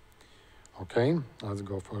 Okay, let's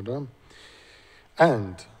go further.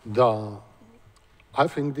 And I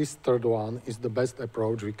think this third one is the best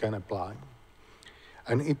approach we can apply.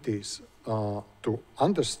 And it is to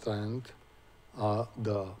understand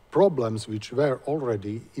the problems which were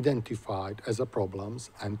already identified as problems,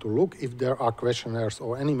 and to look if there are questionnaires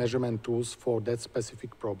or any measurement tools for that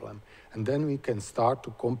specific problem. And then we can start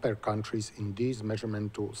to compare countries in these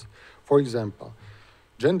measurement tools. For example,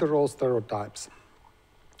 gender role stereotypes.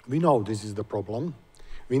 We know this is the problem.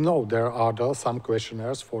 We know there are some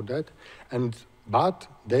questionnaires for that, but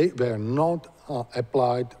they were not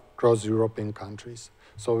applied across European countries.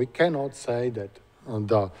 So we cannot say that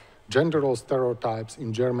the gender role stereotypes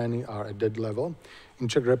in Germany are at that level, in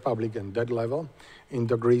Czech Republic and that level, in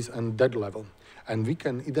the Greece and that level. And we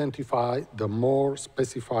can identify the more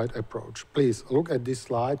specified approach. Please look at this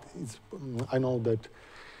slide. I know that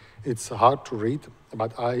it's hard to read,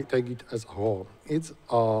 but I take it as a whole. It's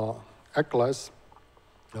a class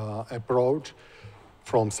approach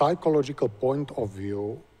from psychological point of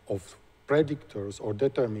view of predictors or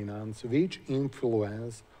determinants which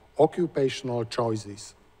influence occupational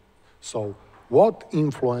choices. So what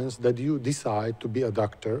influence that you decide to be a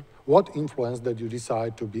doctor? What influence that you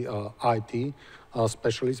decide to be an IT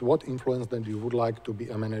specialist? What influence that you would like to be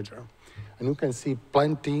a manager? And you can see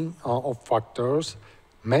plenty of factors.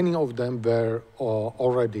 Many of them were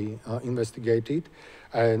already investigated.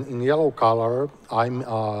 And in yellow color,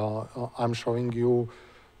 I'm showing you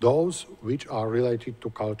those which are related to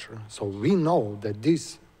culture. So we know that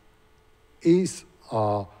this is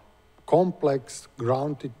a complex,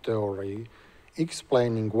 grounded theory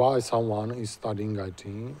explaining why someone is studying IT,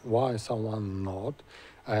 why someone not,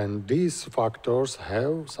 and these factors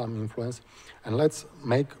have some influence. And let's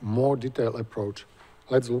make more detailed approach.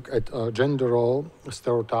 Let's look at gender role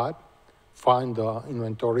stereotype, find the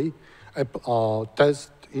inventory,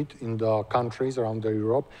 test it in the countries around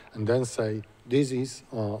Europe, and then say, this is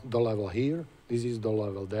the level here, this is the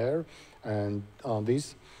level there, and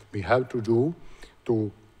this we have to do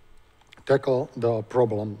to tackle the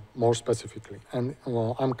problem more specifically. And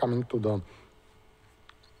I'm coming to the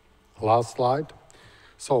last slide.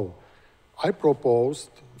 So I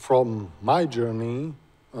proposed from my journey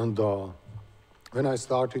and when I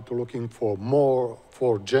started to looking for more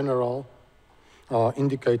for general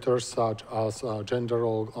indicators such as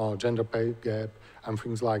gender pay gap and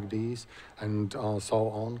things like these and so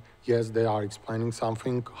on. Yes, they are explaining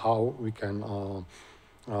something, how we can,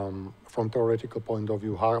 from theoretical point of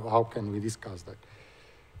view, how can we discuss that?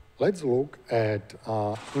 Let's look at,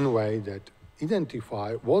 in a way that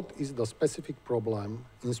identify what is the specific problem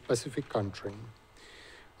in specific country,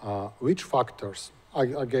 which factors.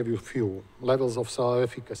 I gave you a few levels of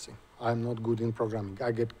self-efficacy. I'm not good in programming.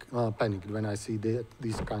 I get panicked when I see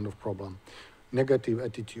this kind of problem. Negative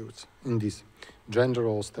attitudes in this gender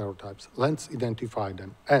role stereotypes. Let's identify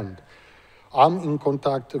them. And I'm in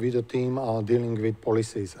contact with a team dealing with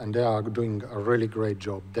policies, and they are doing a really great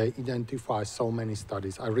job. They identify so many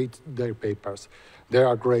studies. I read their papers. They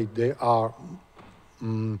are great. They are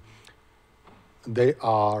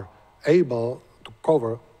able to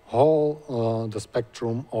cover whole the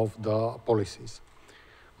spectrum of the policies.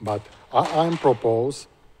 But I propose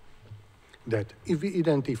that if we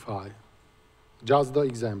identify just the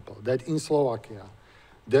example that in Slovakia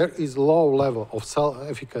there is low level of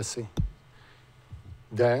self-efficacy,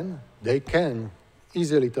 then they can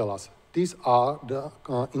easily tell us these are the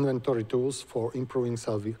inventory tools for improving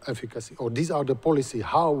self-efficacy, or these are the policy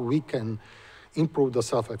how we can improve the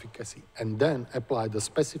self-efficacy, and then apply the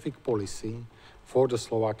specific policy for the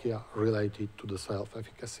Slovakia related to the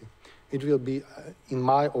self-efficacy. It will be, in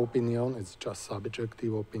my opinion, it's just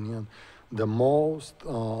subjective opinion, the most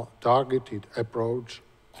targeted approach,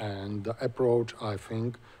 and the approach, I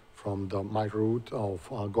think, from my route of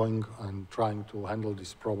going and trying to handle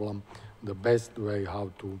this problem, the best way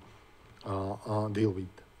how to deal with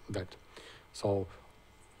that. So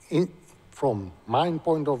from my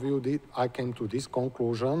point of view, I came to this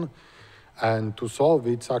conclusion, and to solve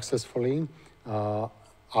it successfully,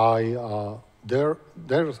 there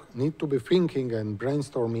need to be thinking and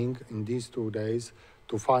brainstorming in these 2 days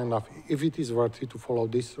to find out if it is worth it to follow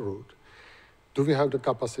this route. Do we have the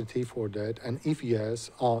capacity for that? And if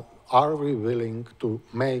yes, are we willing to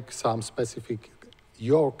make some specific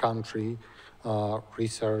your country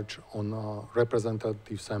research on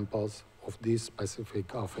representative samples of these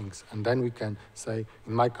specific things? And then we can say,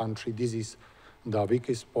 in my country, this is the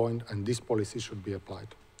weakest point and this policy should be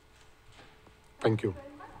applied. Thank you.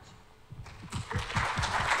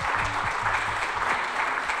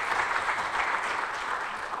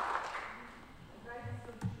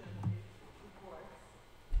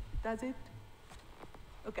 Does it?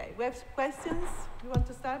 Okay, we have questions. You want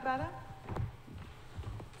to start, Bara?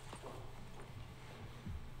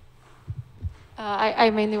 I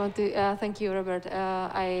mainly want to thank you, Robert.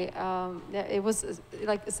 It was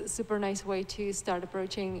like a super nice way to start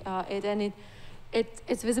approaching it, and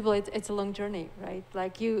it's visible. It's a long journey, right?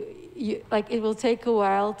 Like like it will take a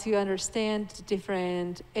while to understand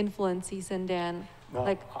different influences, and then No,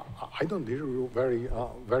 Like, I don't hear you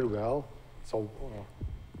very well, so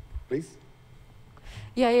please.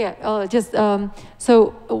 Yeah. Just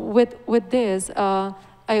so with this,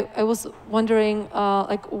 I was wondering,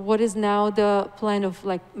 like, what is now the plan of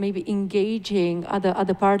like maybe engaging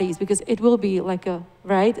other parties, because it will be like a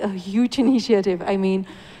huge initiative. I mean,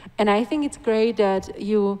 and I think it's great that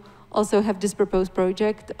you also have this proposed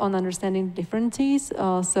project on understanding differences.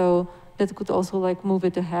 So that could also like move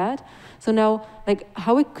it ahead. So now, like,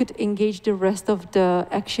 how we could engage the rest of the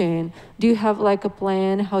action? Do you have like a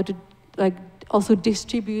plan how to like also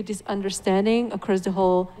distribute this understanding across the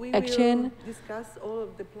whole action? We will discuss all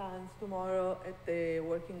of the plans tomorrow at the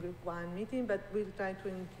Working Group 1 meeting, but we'll try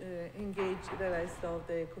to engage the rest of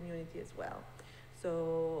the community as well.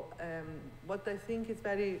 So what I think is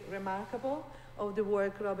very remarkable of the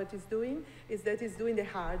work Robert is doing is that he's doing the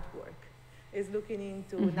hard work. He's looking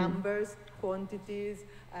into numbers, quantities,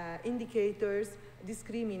 indicators,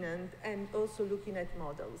 discriminant, and also looking at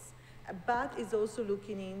models. But is also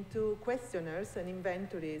looking into questionnaires and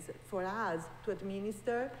inventories for us to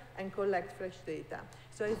administer and collect fresh data.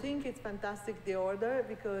 So I think it's fantastic, the order,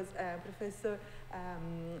 because Professor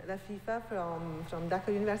Lafifa from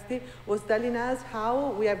Dhaka University was telling us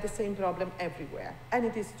how we have the same problem everywhere, and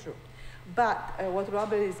it is true. But what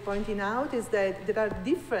Robert is pointing out is that there are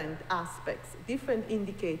different aspects, different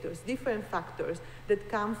indicators, different factors that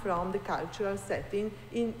come from the cultural setting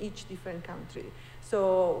in each different country.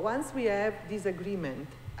 So once we have this agreement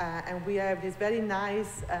and we have this very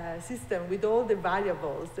nice system with all the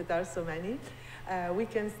variables that are so many, we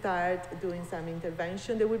can start doing some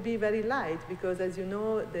intervention that will be very light, because as you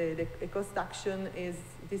know, the cost action is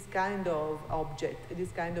this kind of object,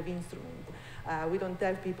 this kind of instrument. We don't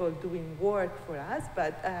have people doing work for us,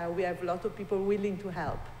 but we have a lot of people willing to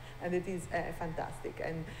help, and it is fantastic.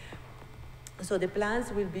 And so the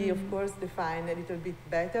plans will be, of course, defined a little bit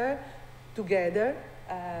better together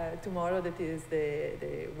tomorrow, that is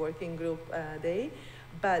the working group day.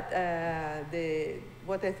 But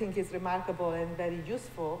what I think is remarkable and very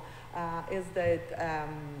useful is that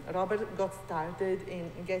Robert got started in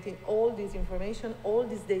getting all this information, all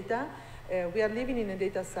this data. We are living in a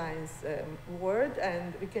data science world,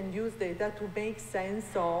 and we can use data to make sense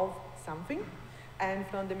of something. And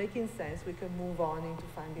from the making sense, we can move on into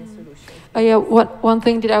finding solutions. Yeah, one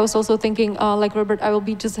thing that I was also thinking, like Robert, I will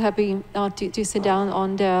be just happy to sit down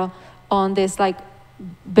on this like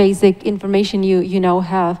basic information you now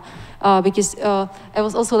have, because I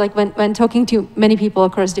was also like when talking to many people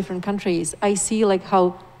across different countries, I see like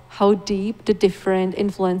how deep the different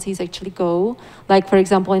influences actually go. Like, for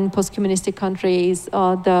example, in post-communistic countries,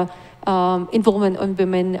 the involvement of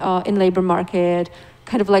women in labor market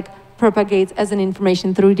kind of like propagates as an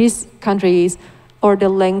information through these countries, or the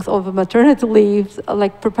length of maternity leave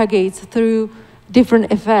like propagates through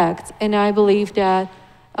different effects. And I believe that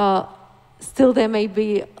still there may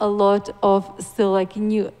be a lot of still like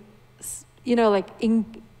new, like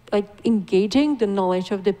engaging the knowledge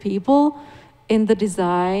of the people in the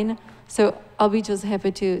design. So I'll be just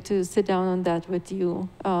happy to sit down on that with you.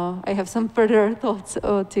 I have some further thoughts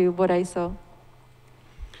to what I saw.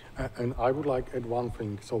 And I would like to add one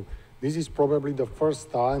thing. So this is probably the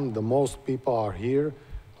first time the most people are here,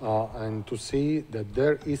 and to see that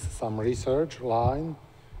there is some research line,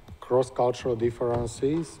 cross-cultural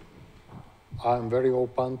differences. I'm very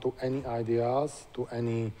open to any ideas, to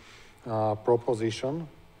any proposition,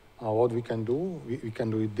 what we can do. We can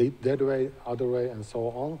do it that way, other way, and so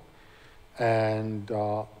on. And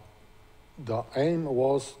the aim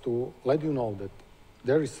was to let you know that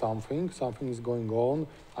there is something is going on.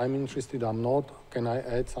 I'm interested, I'm not. Can I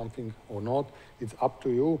add something or not? It's up to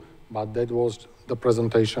you, but that was the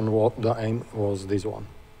presentation, what the aim was this one.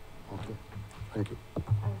 Okay, thank you.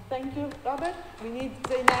 Thank you, Robert. We need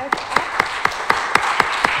Zeynep.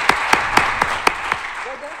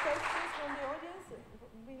 Were there questions from the audience?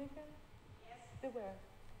 Yes. There were.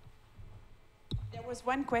 There was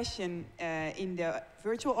one question in the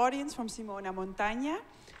virtual audience from Simona Montagna.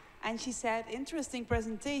 And she said, interesting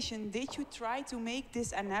presentation. Did you try to make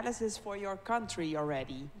this analysis for your country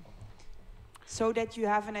already? So that you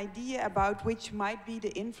have an idea about which might be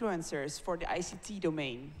the influencers for the ICT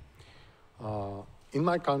domain? In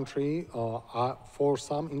my country, for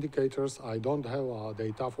some indicators, I don't have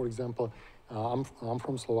data. For example, I'm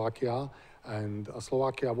from Slovakia, and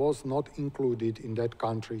Slovakia was not included in that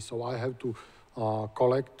country. So I have to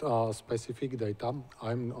collect specific data.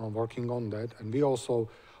 I'm working on that. And we also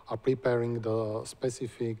are preparing the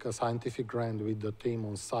specific scientific grant with the team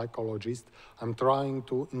on psychologists. I'm trying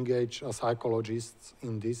to engage psychologists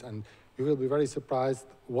in this, and you will be very surprised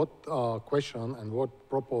what question and what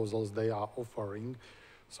proposals they are offering.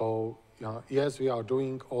 So yes, we are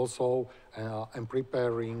doing also and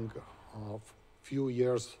preparing few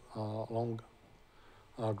years long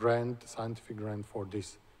scientific grant for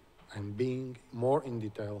this, and being more in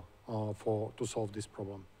detail to solve this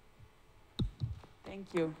problem.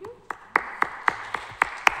 Thank you.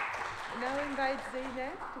 Now invite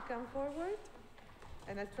Zeynep to come forward.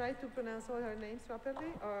 And I try to pronounce all her names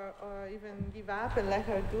properly, or even give up and let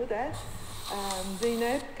her do that.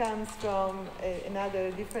 Zeynep comes from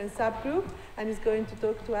another different subgroup and is going to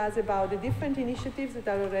talk to us about the different initiatives that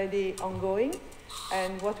are already ongoing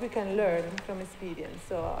and what we can learn from experience.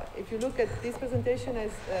 So if you look at this presentation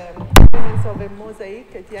as elements of a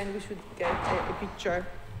mosaic, at the end we should get a picture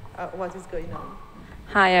of what is going on.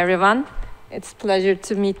 Hi everyone, it's a pleasure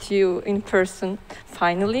to meet you in person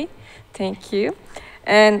finally. Thank you.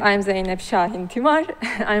 And I'm Zeynep Şahin Timar.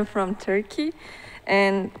 I'm from Turkey.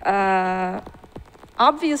 And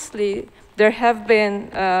obviously, there have been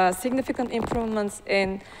significant improvements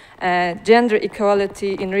in gender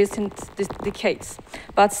equality in recent decades.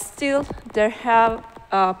 But still, there have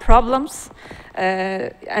problems,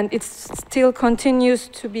 and it still continues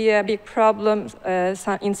to be a big problem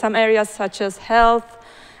in some areas such as health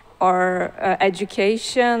or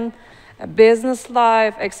education, business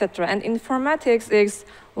life, etc. And informatics is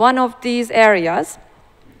one of these areas,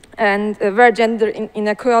 and where gender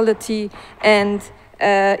inequality and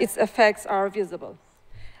its effects are visible.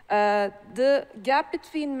 The gap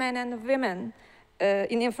between men and women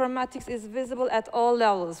in informatics is visible at all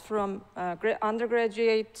levels, from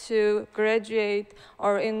undergraduate to graduate,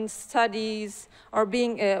 or in studies, or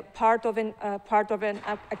being a part of an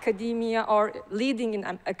academia, or leading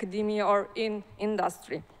in academia or in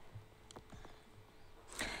industry.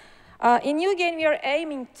 In EUGAIN, we are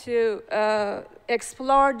aiming to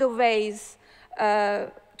explore the ways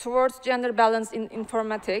towards gender balance in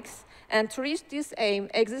informatics, and to reach this aim,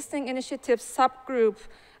 existing initiatives subgroup,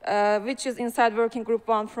 which is inside Working Group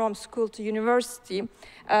 1 from school to university,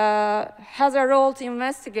 has a role to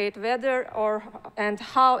investigate whether and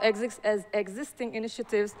how existing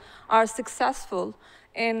initiatives are successful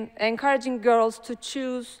in encouraging girls to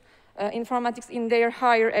choose informatics in their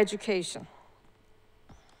higher education.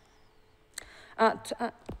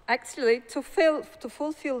 Actually, to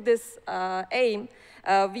fulfill this aim,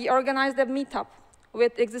 we organized a meetup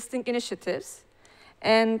with existing initiatives,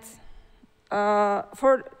 and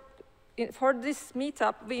for this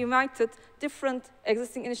meetup, we invited different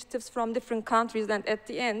existing initiatives from different countries, and at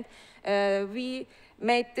the end, we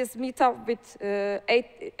made this meetup with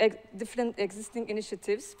 8 different existing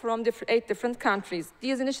initiatives from 8 different countries.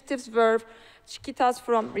 These initiatives were Chiquitas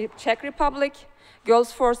from Czech Republic,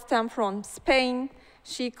 Girls for STEM from Spain,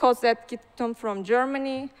 She Codes at Gittum from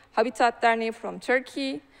Germany, Habitat Derneği from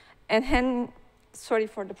Turkey, and sorry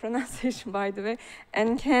for the pronunciation, by the way,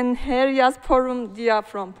 and Henrias Porum Dia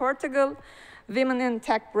from Portugal, Women in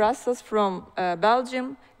Tech Brussels from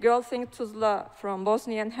Belgium, Girl Think Tuzla from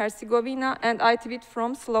Bosnia and Herzegovina, and ITBIT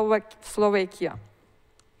from Slovakia.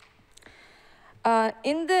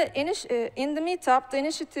 In the meetup, the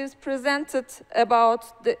initiatives presented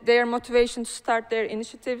about their motivation to start their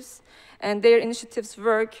initiatives and their initiatives'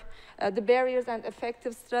 work, the barriers and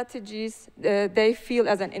effective strategies they feel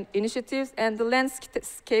as an initiatives, and the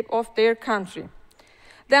landscape of their country.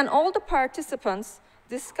 Then all the participants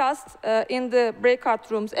discussed in the breakout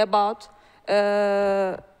rooms about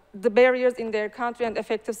the barriers in their country and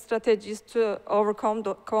effective strategies to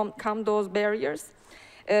overcome those barriers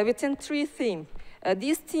within 3 themes.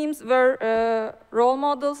 These themes were role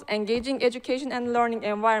models, engaging education and learning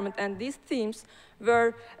environment, and these themes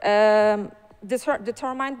were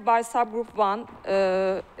determined by subgroup 1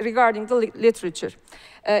 regarding the literature.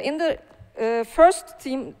 In the first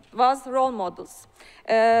theme was role models.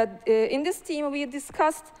 In this theme, we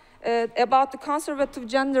discussed about the conservative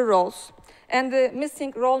gender roles and the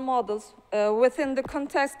missing role models within the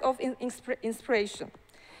context of inspiration.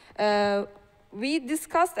 We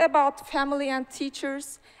discussed about family and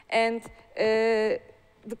teachers, and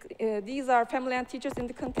these are family and teachers in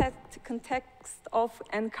the context of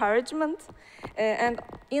encouragement, and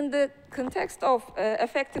in the context of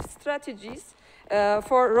effective strategies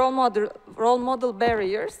for role model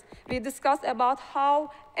barriers. We discussed about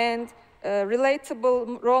how and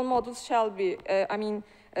relatable role models shall be.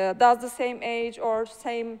 Does the same age or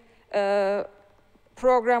same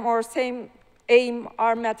program or same aim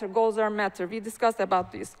are matter, goals are matter. We discussed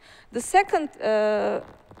about this. The second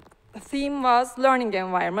theme was learning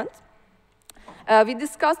environment. We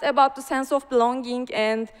discussed about the sense of belonging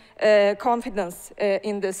and confidence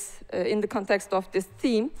in the context of this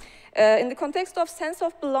theme. In the context of sense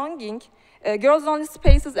of belonging, girls-only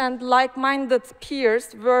spaces and like-minded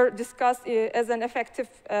peers were discussed as an effective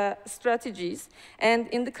strategies. And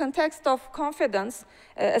in the context of confidence,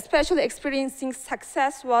 especially experiencing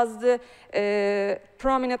success was the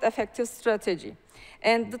prominent effective strategy.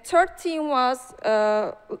 And the third theme was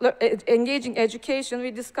engaging education.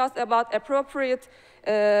 We discussed about appropriate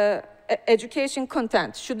education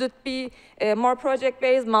content. Should it be more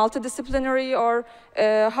project-based, multidisciplinary, or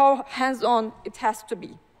how hands-on it has to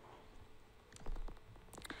be?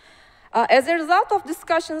 As a result of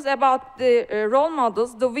discussions about the role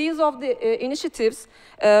models, the views of the initiatives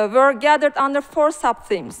were gathered under 4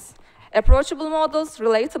 sub-themes: approachable models,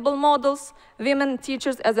 relatable models, women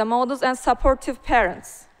teachers as a models, and supportive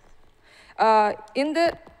parents. In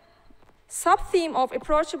the sub-theme of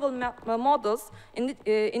approachable models,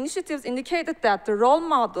 initiatives indicated that the role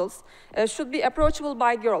models should be approachable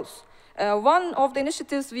by girls. One of the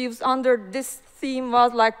initiatives' views under this theme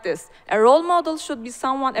was like this: a role model should be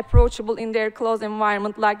someone approachable in their close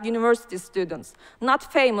environment, like university students,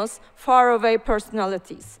 not famous, faraway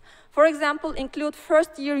personalities. For example, include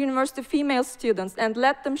first-year university female students and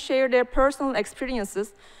let them share their personal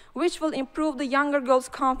experiences, which will improve the younger girls'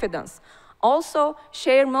 confidence. Also,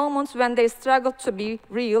 share moments when they struggle to be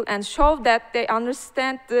real and show that they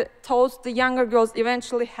understand the thoughts the younger girls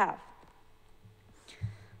eventually have.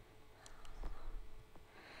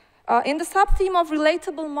 In the sub-theme of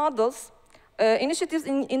relatable models, initiatives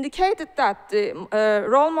indicated that the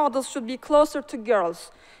role models should be closer to girls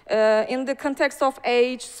in the context of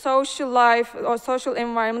age, social life, or social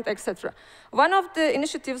environment, etc. One of the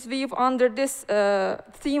initiatives' view under this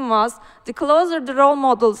theme was, the closer the role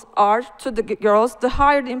models are to the girls, the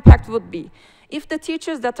higher the impact would be. If the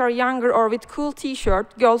teachers that are younger or with cool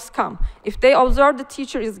t-shirt, girls come. If they observe the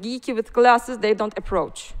teacher is geeky with glasses, they don't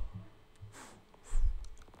approach.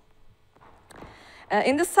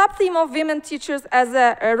 In the sub-theme of women teachers as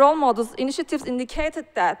role models, initiatives indicated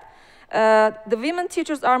that the women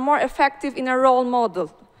teachers are more effective in a role model.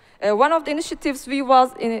 One of the initiatives we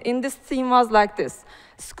was in this theme was like this: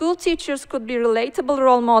 school teachers could be relatable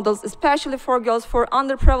role models, especially for girls for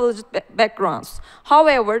underprivileged backgrounds.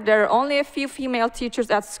 However, there are only a few female teachers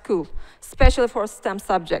at school, especially for STEM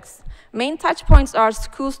subjects. Main touch points are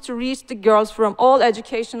schools to reach the girls from all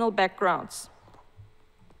educational backgrounds.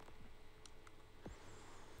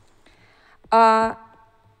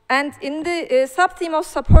 And in the sub-theme of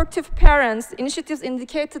supportive parents, initiatives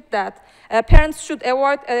indicated that parents should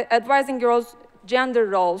avoid advising girls' gender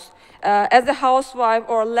roles as a housewife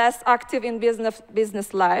or less active in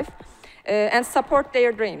business life, and support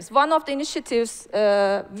their dreams. One of the initiatives'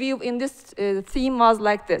 view in this theme was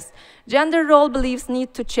like this: gender role beliefs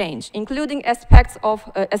need to change, including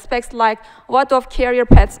aspects like what of career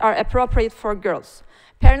paths are appropriate for girls.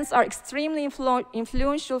 Parents are extremely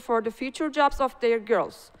influential for the future jobs of their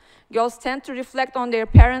girls. Girls tend to reflect on their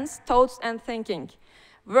parents' thoughts and thinking,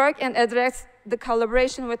 work and address the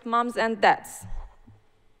collaboration with moms and dads.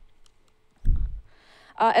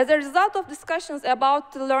 As a result of discussions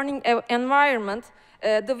about the learning environment,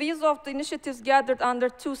 the views of the initiatives gathered under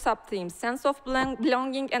 2 sub-themes: sense of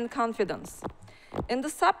belonging and confidence. In the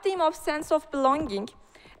sub-theme of sense of belonging,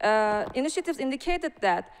 initiatives indicated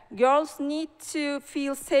that girls need to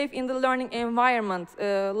feel safe in the learning environment,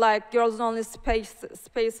 like girls-only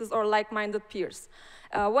spaces or like-minded peers.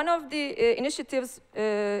 One of the initiatives'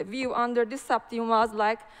 view under this sub-theme was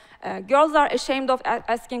like, girls are ashamed of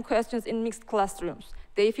asking questions in mixed classrooms.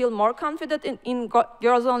 They feel more confident in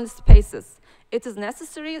girls-only spaces. It is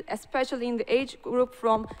necessary, especially in the age group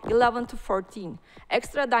from 11 to 14.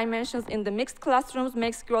 Extra dimensions in the mixed classrooms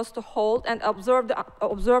makes girls to hold and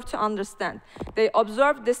observe to understand. They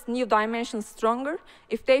observe this new dimension stronger.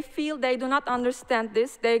 If they feel they do not understand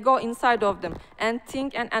this, they go inside of them and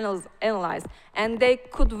think and analyze. And they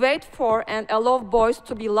could wait for and allow boys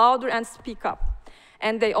to be louder and speak up.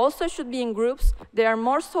 And they also should be in groups. They are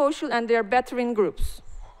more social and they are better in groups.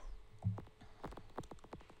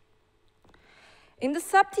 In the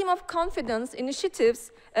sub-theme of confidence,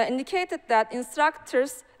 initiatives indicated that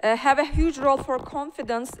instructors have a huge role for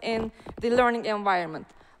confidence in the learning environment.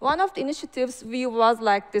 One of the initiatives' view was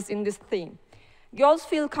like this in this theme: girls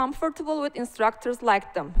feel comfortable with instructors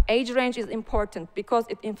like them. Age range is important because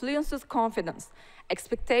it influences confidence.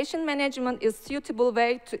 Expectation management is a suitable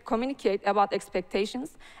way to communicate about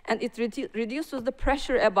expectations, and it reduces the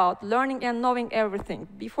pressure about learning and knowing everything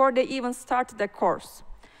before they even start the course.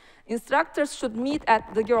 Instructors should meet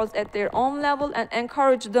the girls at their own level and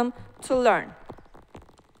encourage them to learn.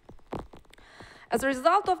 As a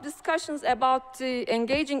result of discussions about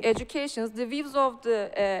engaging educations, the views of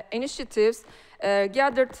the initiatives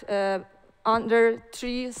gathered under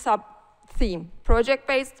 3 sub-themes: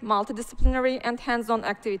 project-based, multidisciplinary, and hands-on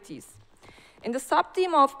activities. In the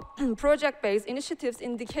sub-theme of project-based, initiatives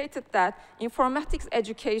indicated that informatics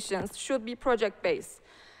educations should be project-based.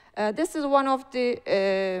 This is one of the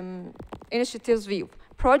initiatives' view.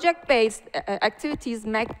 Project-based activities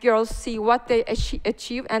make girls see what they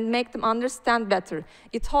achieve and make them understand better.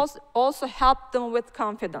 It also helps them with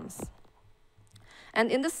confidence.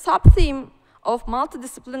 And in the sub-theme of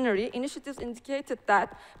multidisciplinary, initiatives indicated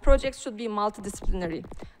that projects should be multidisciplinary.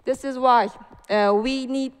 This is why we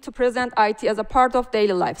need to present IT as a part of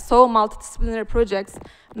daily life. So multidisciplinary projects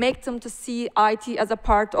make them to see IT as a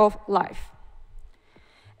part of life.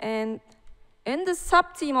 And in the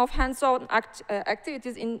sub-theme of hands-on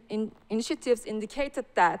activities, initiatives indicated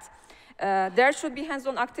that there should be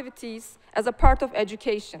hands-on activities as a part of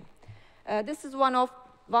education. This is one of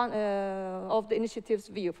the initiative's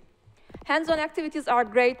view. Hands-on activities are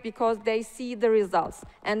great because they see the results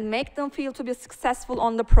and make them feel to be successful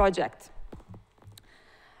on the project.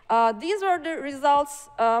 These are the results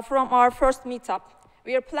from our first meetup.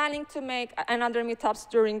 We are planning to make another meetups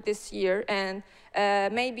during this year, and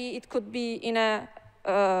maybe it could be in a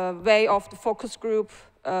way of the focus group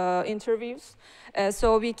interviews,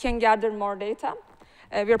 so we can gather more data.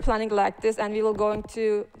 We are planning like this, and we will going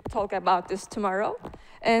to talk about this tomorrow.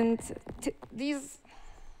 And these,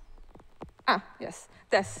 yes,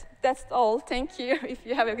 that's all. Thank you. If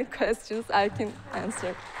you have any questions, I can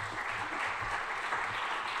answer.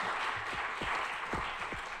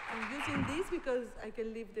 Using this because I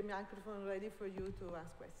can leave the microphone ready for you to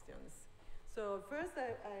ask questions. So first,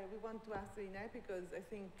 we want to ask Zeynep because I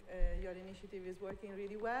think your initiative is working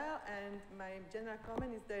really well, and my general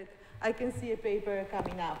comment is that I can see a paper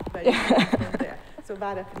coming up very soon from there. So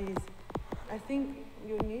Bara, please. I think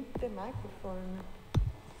you need the microphone.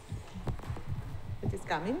 It is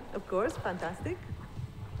coming, of course, fantastic.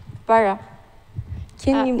 Bara,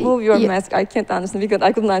 can you move your mask? I can't understand because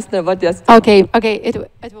I couldn't understand what you said. Okay, it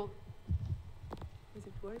will. Is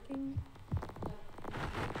it working?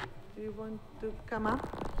 Do you want to come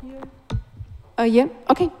up here? Yeah,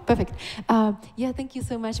 okay, perfect. Yeah, thank you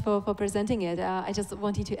so much for presenting it. I just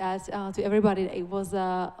wanted to add to everybody that it was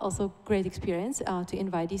also a great experience to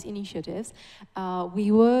invite these initiatives. We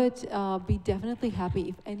would be definitely happy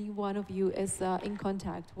if any one of you is in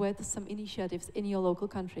contact with some initiatives in your local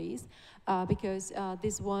countries, because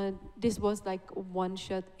this was like a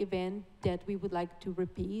one-shot event that we would like to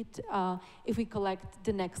repeat if we collect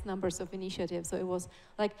the next numbers of initiatives. So it was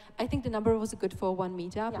like, I think the number was good for one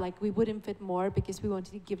meetup. Yeah. Like we wouldn't fit more because we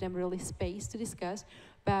wanted to give them really space to discuss.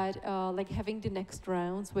 But like having the next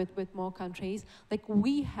rounds with more countries, like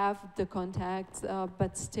we have the contacts,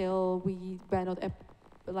 but still we were not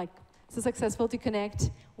like so successful to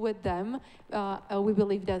connect with them. We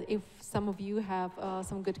believe that if some of you have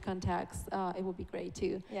some good contacts, it would be great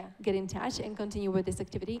to get in touch and continue with this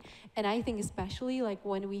activity. And I think especially like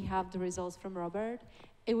when we have the results from Robert,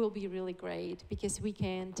 it will be really great because we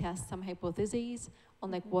can test some hypotheses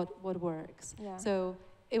on like what works. Yeah. So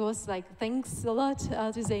it was like, thanks a lot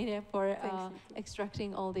to Zeynep for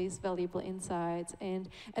extracting all these valuable insights. And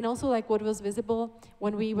also like what was visible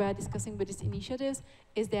when we were discussing with these initiatives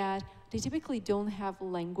is that they typically don't have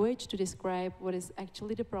language to describe what is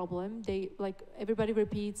actually the problem. They, like everybody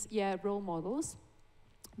repeats, role models.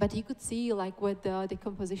 But you could see like with the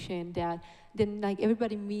decomposition that then like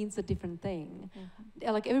everybody means a different thing.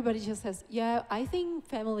 Mm-hmm. Like everybody just says, I think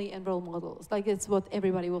family and role models, like it's what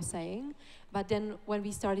everybody was saying. But then when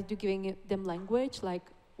we started to giving them language, like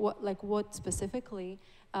what specifically,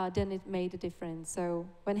 then it made a difference. So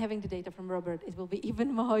when having the data from Robert, it will be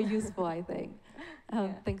even more useful, I think.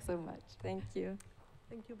 Thanks so much. Thank you.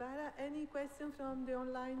 Thank you, Bara. Any questions from the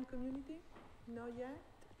online community? Not yet?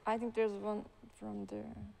 I think there's one from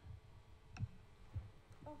there.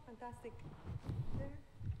 Oh, fantastic. There.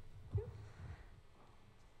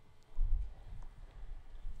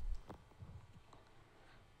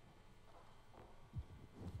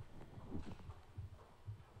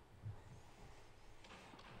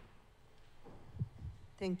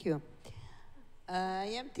 Thank you. I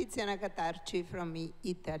am Tiziana Catarci from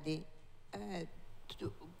Italy.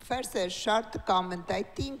 First, a short comment. I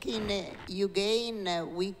think in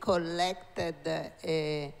EUGAIN we collected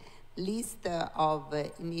a list of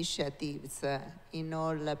initiatives in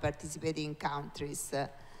all participating countries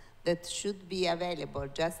that should be available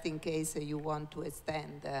just in case you want to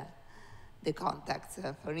extend the contacts.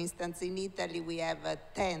 For instance, in Italy we have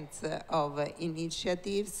tens of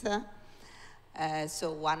initiatives,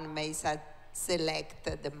 so one may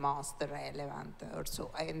select the most relevant or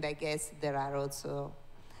so. And I guess there are also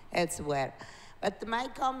elsewhere. But my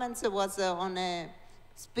comments was on a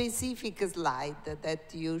specific slide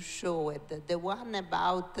that you showed, the one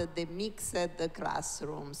about the mixed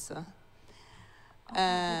classrooms.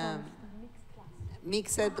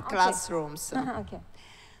 Mixed classrooms. Okay.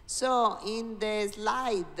 So in the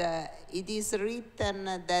slide, it is written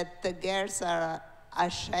that the girls are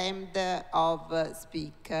ashamed of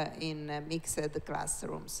speak in mixed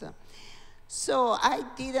classrooms. So I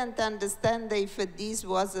didn't understand if this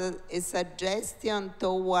was a suggestion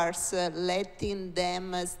towards letting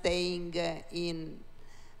them staying in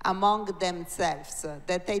among themselves,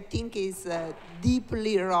 that I think is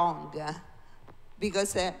deeply wrong,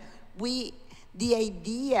 because the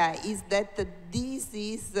idea is that this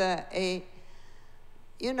is a,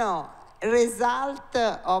 result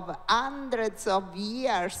of hundreds of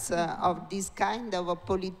years of this kind of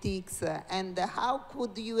politics, and how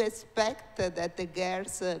could you expect that the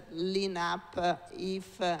girls lean up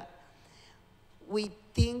if we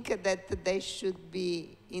think that they should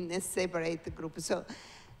be in a separate group?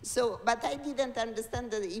 So, but I didn't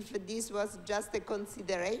understand if this was just a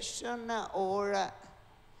consideration or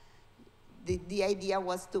the idea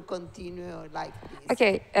was to continue like this.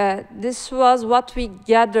 Okay, this was what we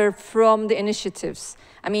gathered from the initiatives.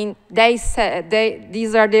 I mean, they said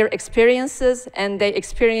these are their experiences, and they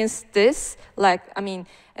experienced this. Like, I mean,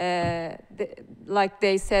 like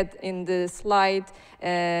they said in the slide,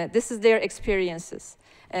 this is their experiences.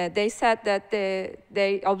 They said that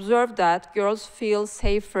they observed that girls feel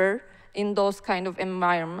safer in those kind of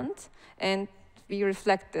environment, and we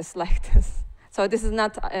reflect this like this. So this is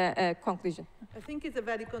not a conclusion. I think it's a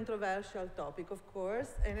very controversial topic, of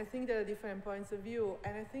course, and I think there are different points of view,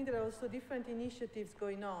 and I think there are also different initiatives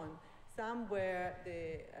going on. Some where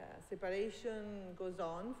the separation goes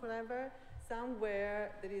on forever, some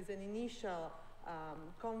where there is an initial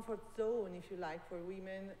comfort zone, if you like, for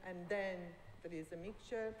women, and then there is a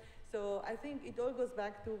mixture. So I think it all goes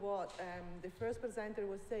back to what the first presenter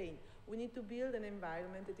was saying. We need to build an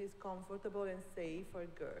environment that is comfortable and safe for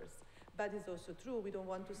girls. But it's also true, we don't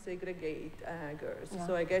want to segregate girls. Yeah.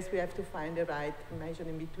 So I guess we have to find the right measure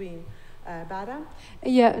in between. Bara?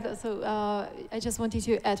 Yeah, so I just wanted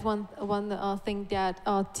to add one thing that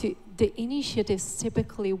the initiatives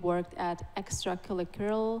typically worked at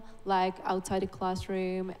extracurricular, like outside the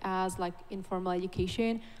classroom, as like informal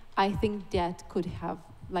education. I think that could have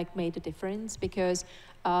like made a difference, because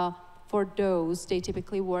for those, they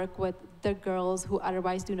typically work with the girls who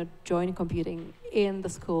otherwise do not join computing in the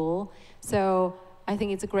school. So I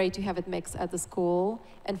think it's great to have it mixed at the school.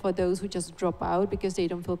 And for those who just drop out because they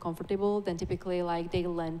don't feel comfortable, then typically like they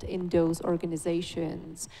land in those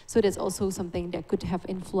organizations. So that's also something that could have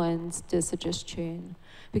influenced the suggestion.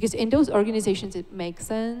 Because in those organizations, it makes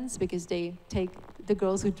sense because they take the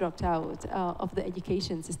girls who dropped out of the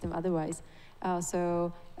education system otherwise.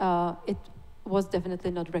 So it was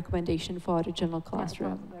definitely not a recommendation for the general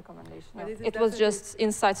classroom. No. It was just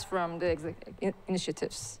insights from the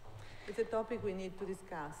initiatives. It's a topic we need to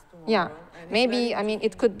discuss tomorrow. Yeah, maybe, I mean,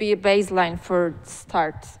 it could be a baseline for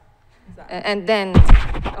start. Exactly. And then,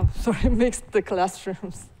 mix the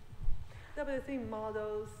classrooms. No, but I think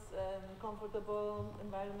models, comfortable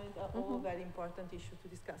environment are all very important issues to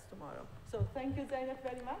discuss tomorrow. So thank you, Zeynep,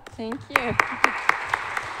 very much. Thank you.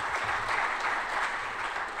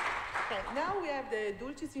 Okay, now we have the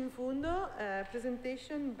Dulcis in Fundo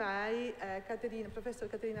presentation by Professor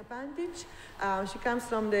Katarina Pantic. She comes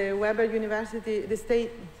from the Weber University,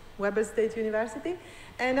 Weber State University,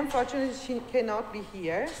 and unfortunately she cannot be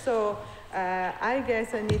here. So I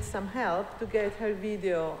guess I need some help to get her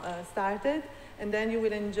video started, and then you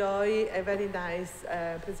will enjoy a very nice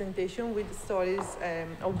presentation with stories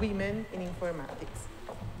of women in informatics.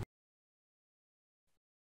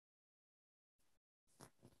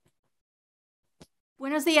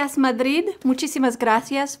 Buenos días, Madrid. Muchísimas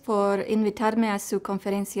gracias por invitarme a su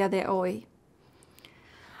conferencia de hoy.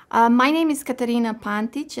 My name is Katarina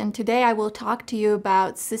Pantic, and today I will talk to you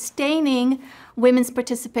about sustaining women's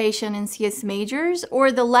participation in CS majors,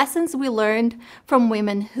 or the lessons we learned from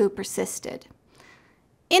women who persisted.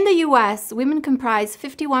 In the US, women comprise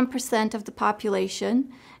 51% of the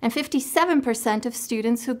population and 57% of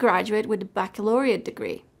students who graduate with a baccalaureate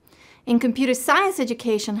degree. In computer science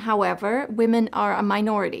education, however, women are a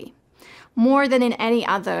minority, more than in any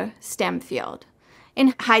other STEM field.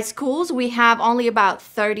 In high schools, we have only about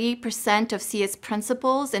 30% of CS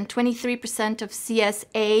principals and 23% of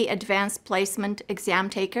CSA advanced placement exam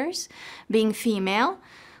takers being female,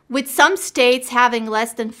 with some states having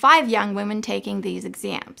less than 5 young women taking these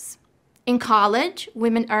exams. In college,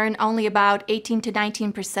 women earn only about 18 to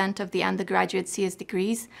 19% of the undergraduate CS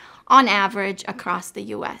degrees on average across the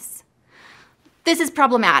US. This is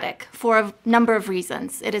problematic for a number of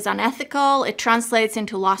reasons. It is unethical, it translates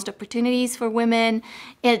into lost opportunities for women,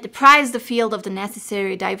 it deprives the field of the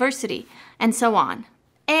necessary diversity, and so on.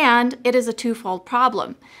 And it is a twofold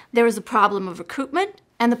problem. There is a problem of recruitment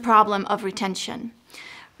and the problem of retention.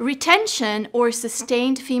 Retention, or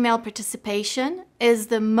sustained female participation, is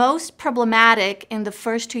the most problematic in the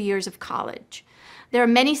first 2 years of college. There are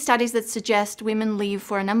many studies that suggest women leave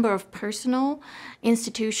for a number of personal,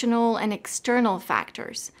 institutional, and external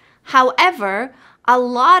factors. However, a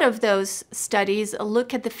lot of those studies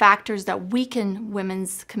look at the factors that weaken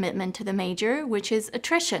women's commitment to the major, which is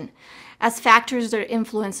attrition, as factors that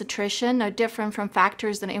influence attrition are different from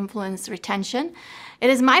factors that influence retention.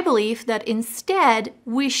 It is my belief that instead,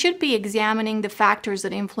 we should be examining the factors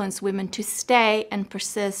that influence women to stay and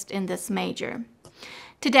persist in this major.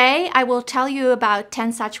 Today, I will tell you about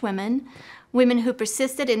 10 such women who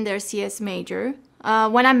persisted in their CS major.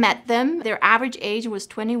 When I met them, their average age was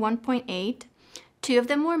 21.8. 2 of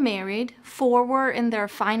them were married, 4 were in their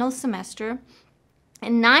final semester,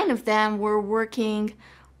 and 9 of them were working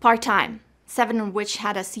part-time, 7 of which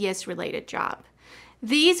had a CS-related job.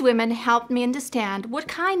 These women helped me understand what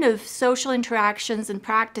kind of social interactions and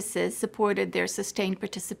practices supported their sustained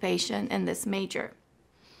participation in this major.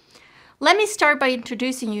 Let me start by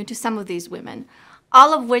introducing you to some of these women,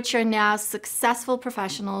 all of which are now successful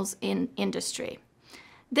professionals in industry.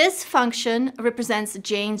 This function represents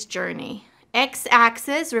Jane's journey.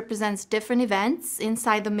 X-axis represents different events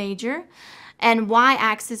inside the major, and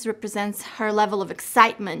Y-axis represents her level of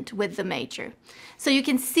excitement with the major. So you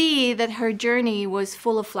can see that her journey was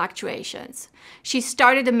full of fluctuations. She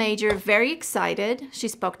started the major very excited. She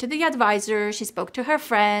spoke to the advisor, she spoke to her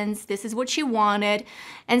friends, this is what she wanted.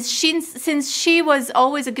 And since she was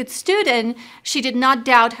always a good student, she did not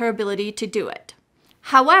doubt her ability to do it.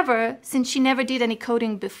 However, since she never did any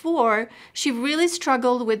coding before, she really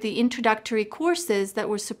struggled with the introductory courses that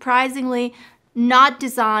were surprisingly not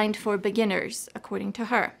designed for beginners, according to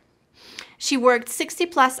her. She worked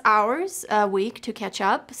 60+ hours a week to catch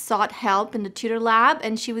up, sought help in the tutor lab,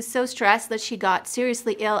 and she was so stressed that she got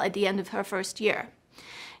seriously ill at the end of her first year.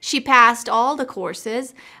 She passed all the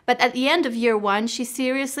courses, but at the end of year 1, she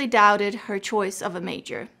seriously doubted her choice of a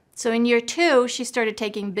major. So in year 2, she started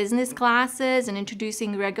taking business classes and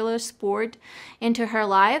introducing regular sport into her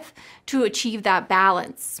life to achieve that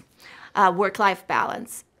balance, work-life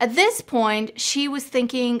balance. At this point, she was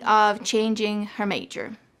thinking of changing her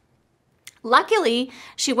major. Luckily,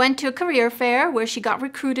 she went to a career fair where she got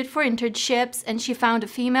recruited for internships, and she found a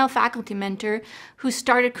female faculty mentor who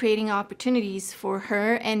started creating opportunities for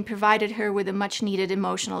her and provided her with a much-needed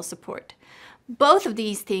emotional support. Both of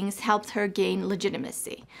these things helped her gain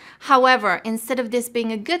legitimacy. However, instead of this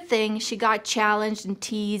being a good thing, she got challenged and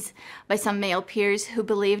teased by some male peers who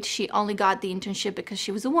believed she only got the internship because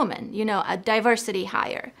she was a woman, a diversity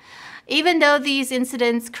hire. Even though these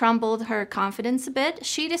incidents crumbled her confidence a bit,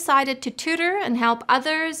 she decided to tutor and help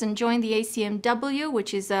others and joined the ACMW,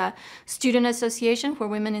 which is a student association for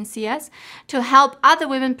women in CS, to help other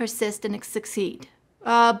women persist and succeed,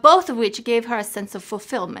 both of which gave her a sense of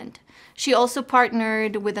fulfillment. She also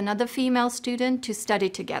partnered with another female student to study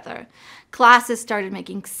together. Classes started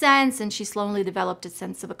making sense, and she slowly developed a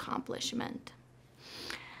sense of accomplishment.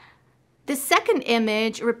 The second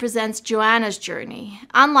image represents Joanna's journey.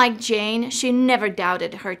 Unlike Jane, she never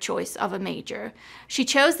doubted her choice of a major. She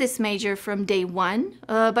chose this major from day 1,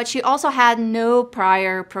 but she also had no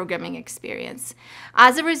prior programming experience.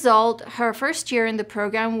 As a result, her first year in the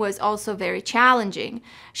program was also very challenging.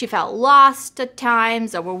 She felt lost at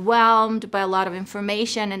times, overwhelmed by a lot of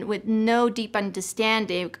information, and with no deep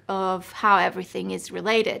understanding of how everything is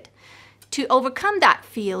related. To overcome that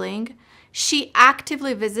feeling, she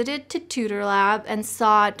actively visited the tutor lab and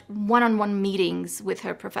sought one-on-one meetings with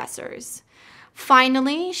her professors.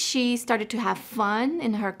 Finally, she started to have fun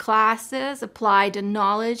in her classes, applied the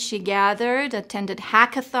knowledge she gathered, attended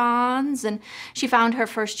hackathons, and she found her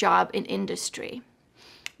first job in industry.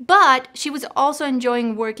 But she was also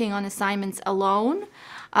enjoying working on assignments alone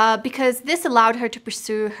because this allowed her to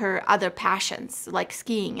pursue her other passions like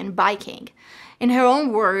skiing and biking. In her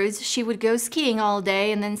own words, she would go skiing all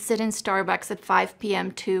day and then sit in Starbucks at 5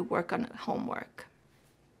 p.m. to work on homework.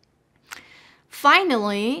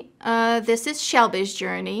 Finally, this is Shelby's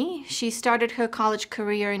journey. She started her college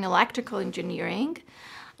career in electrical engineering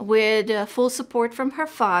with full support from her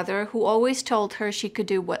father, who always told her she could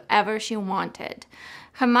do whatever she wanted.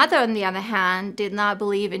 Her mother, on the other hand, did not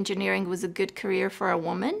believe engineering was a good career for a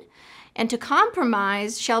woman. And to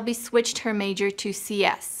compromise, Shelby switched her major to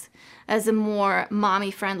CS as a more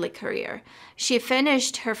mommy-friendly career. She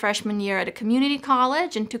finished her freshman year at a community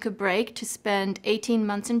college and took a break to spend 18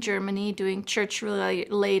 months in Germany doing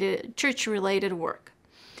church-related work.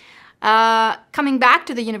 Coming back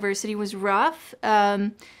to the university was rough,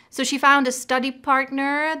 so she found a study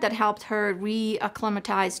partner that helped her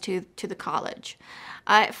re-acclimatize to the college.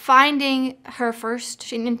 Finding her first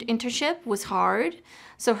internship was hard,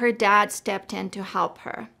 so her dad stepped in to help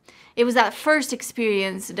her. It was that first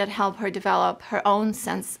experience that helped her develop her own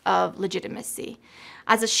sense of legitimacy.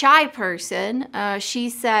 As a shy person, she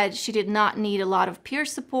said she did not need a lot of peer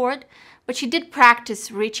support, but she did practice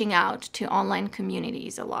reaching out to online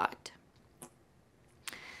communities a lot.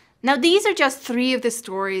 Now, these are just 3 of the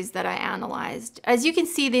stories that I analyzed. As you can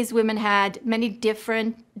see, these women had many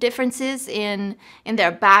differences in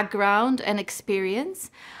their background and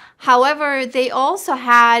experience. However, they also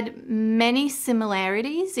had many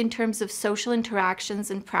similarities in terms of social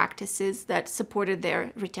interactions and practices that supported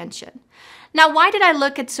their retention. Now, why did I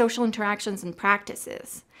look at social interactions and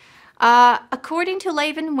practices? According to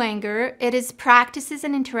Levin Wenger, it is practices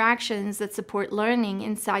and interactions that support learning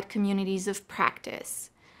inside communities of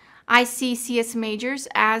practice. I see CS majors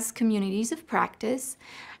as communities of practice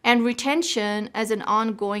and retention as an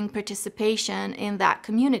ongoing participation in that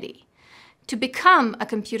community. To become a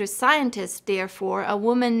computer scientist, therefore, a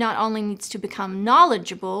woman not only needs to become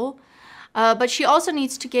knowledgeable, but she also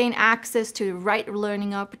needs to gain access to the right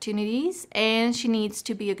learning opportunities, and she needs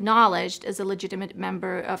to be acknowledged as a legitimate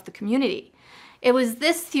member of the community. It was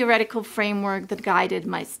this theoretical framework that guided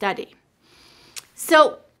my study.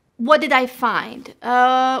 So, what did I find?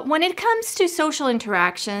 When it comes to social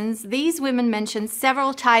interactions, these women mentioned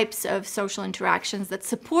several types of social interactions that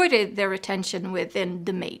supported their retention within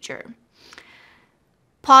the major.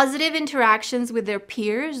 Positive interactions with their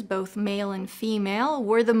peers, both male and female,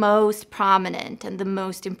 were the most prominent and the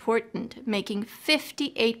most important, making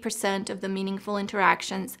 58% of the meaningful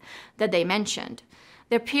interactions that they mentioned.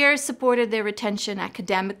 Their peers supported their retention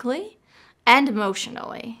academically and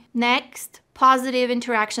emotionally. Next, positive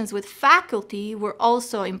interactions with faculty were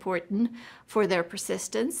also important for their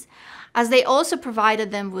persistence, as they also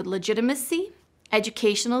provided them with legitimacy,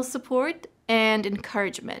 educational support, and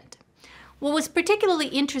encouragement. What was particularly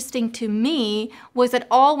interesting to me was that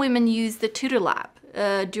all women used the tutor lab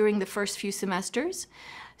during the first few semesters.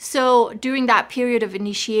 So during that period of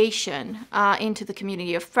initiation into the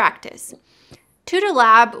community of practice. Tutor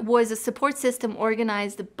lab was a support system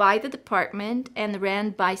organized by the department and ran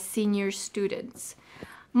by senior students.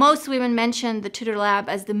 Most women mentioned the tutor lab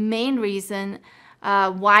as the main reason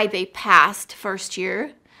why they passed first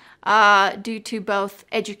year, due to both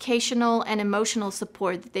educational and emotional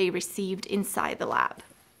support that they received inside the lab.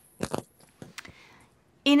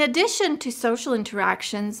 In addition to social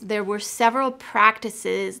interactions, there were several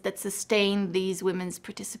practices that sustained these women's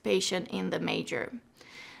participation in the major.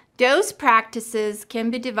 Those practices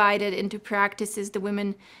can be divided into practices the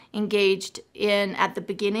women engaged in at the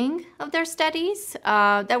beginning of their studies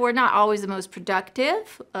that were not always the most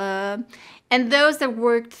productive, and those that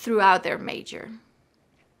worked throughout their major.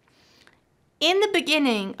 In the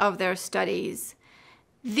beginning of their studies,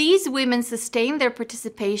 these women sustained their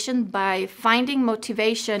participation by finding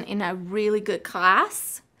motivation in a really good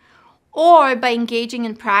class or by engaging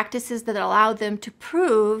in practices that allowed them to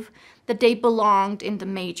prove that they belonged in the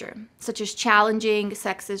major, such as challenging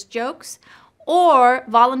sexist jokes or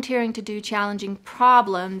volunteering to do challenging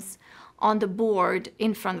problems on the board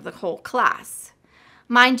in front of the whole class.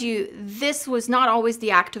 Mind you, this was not always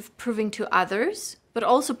the act of proving to others, but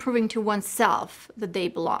also proving to oneself that they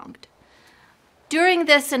belonged. During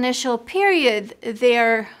this initial period,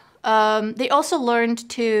 they also learned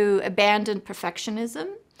to abandon perfectionism,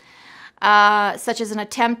 such as an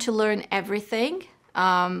attempt to learn everything,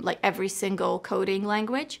 like every single coding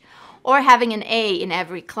language, or having an A in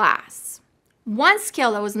every class. One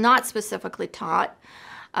skill that was not specifically taught,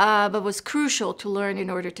 but was crucial to learn in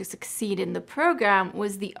order to succeed in the program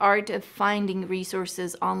was the art of finding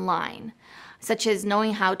resources online, such as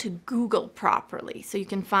knowing how to Google properly, so you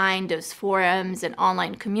can find those forums and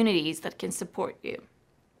online communities that can support you.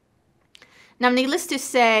 Now, needless to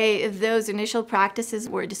say, those initial practices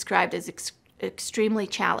were described as extremely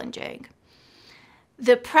challenging.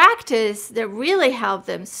 The practice that really helped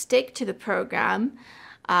them stick to the program,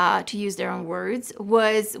 to use their own words,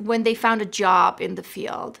 was when they found a job in the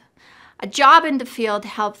field. A job in the field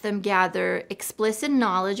helped them gather explicit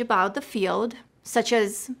knowledge about the field, such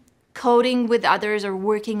as coding with others or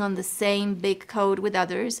working on the same big code with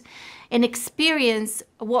others, and experience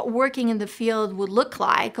what working in the field would look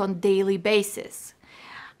like on a daily basis.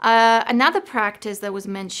 Another practice that was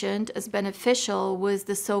mentioned as beneficial was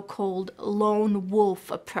the so-called lone wolf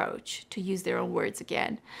approach, to use their own words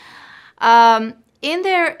again.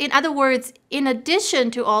 In other words, in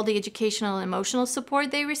addition to all the educational and emotional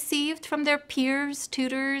support they received from their peers,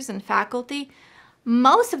 tutors, and faculty,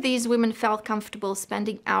 most of these women felt comfortable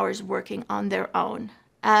spending hours working on their own.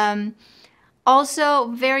 Also,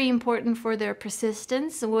 very important for their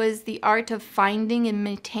persistence was the art of finding and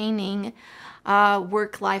maintaining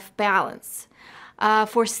work-life balance.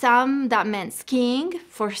 For some, that meant skiing.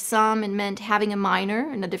 For some, it meant having a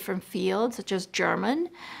minor in a different field, such as German.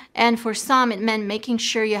 And for some, it meant making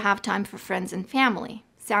sure you have time for friends and family.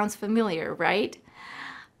 Sounds familiar, right?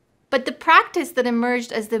 But the practice that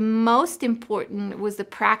emerged as the most important was the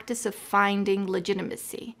practice of finding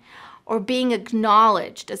legitimacy, or being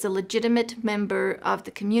acknowledged as a legitimate member of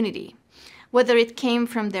the community, whether it came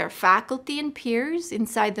from their faculty and peers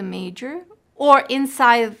inside the major or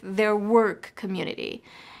inside their work community.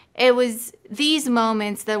 It was these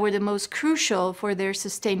moments that were the most crucial for their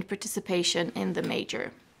sustained participation in the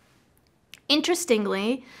major.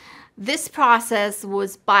 Interestingly, this process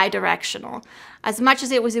was bidirectional. As much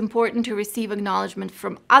as it was important to receive acknowledgement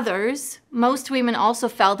from others, most women also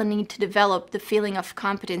felt the need to develop the feeling of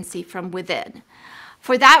competency from within.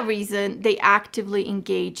 For that reason, they actively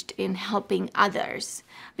engaged in helping others,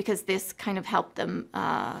 because this kind of helped them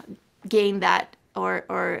gain that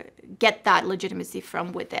or get that legitimacy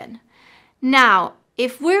from within. Now,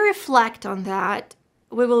 if we reflect on that,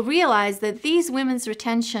 we will realize that these women's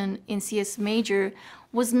retention in CS major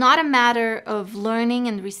was not a matter of learning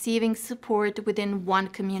and receiving support within one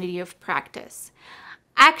community of practice.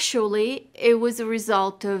 Actually, it was a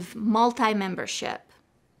result of multi-membership.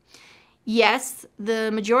 Yes,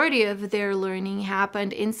 the majority of their learning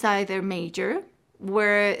happened inside their major,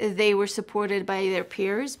 where they were supported by their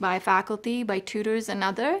peers, by faculty, by tutors and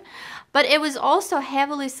others, but it was also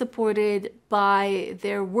heavily supported by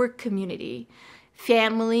their work community,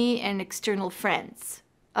 family, and external friends.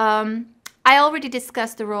 I already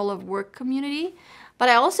discussed the role of work community, but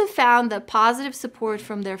I also found that positive support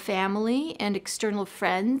from their family and external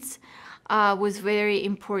friends was very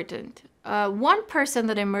important. One person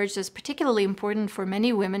that emerged as particularly important for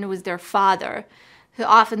many women was their father, who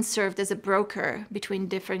often served as a broker between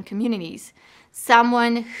different communities.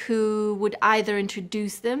 Someone who would either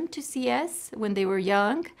introduce them to CS when they were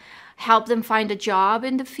young, help them find a job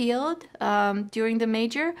in the field during the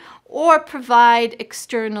major, or provide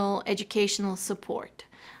external educational support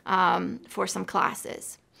for some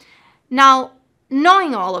classes. Now,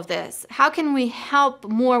 knowing all of this, how can we help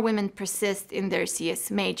more women persist in their CS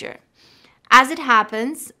major? As it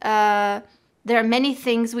happens, there are many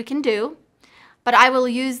things we can do, but I will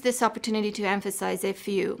use this opportunity to emphasize a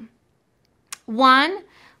few. One,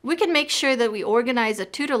 we can make sure that we organize a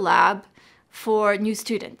tutor lab for new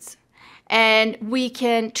students. And we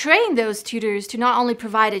can train those tutors to not only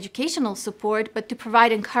provide educational support, but to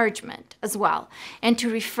provide encouragement as well, and to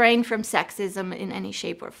refrain from sexism in any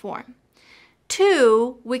shape or form.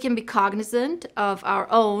 Two, we can be cognizant of our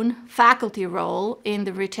own faculty role in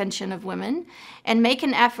the retention of women and make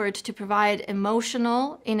an effort to provide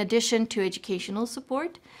emotional in addition to educational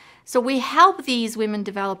support. So we help these women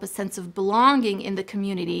develop a sense of belonging in the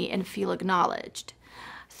community and feel acknowledged.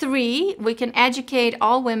 Three, we can educate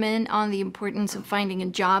all women on the importance of finding a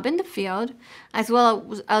job in the field, as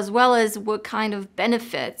well as what kind of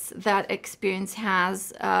benefits that experience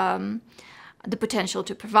has the potential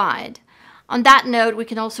to provide. On that note, we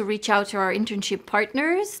can also reach out to our internship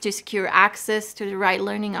partners to secure access to the right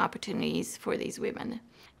learning opportunities for these women.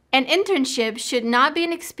 An internship should not be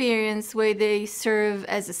an experience where they serve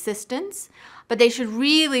as assistants, but they should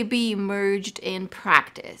really be immersed in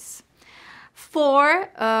practice. Four,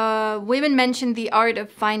 women mentioned the art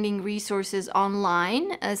of finding resources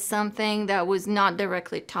online as something that was not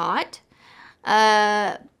directly taught,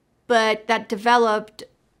 but that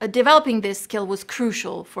developing this skill was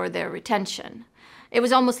crucial for their retention. It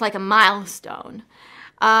was almost like a milestone.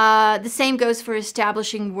 The same goes for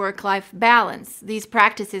establishing work-life balance. These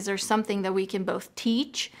practices are something that we can both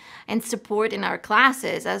teach and support in our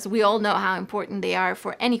classes, as we all know how important they are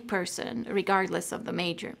for any person, regardless of the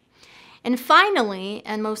major. And finally,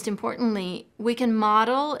 and most importantly, we can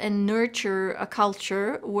model and nurture a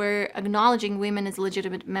culture where acknowledging women as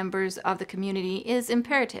legitimate members of the community is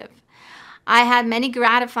imperative. I had many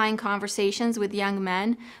gratifying conversations with young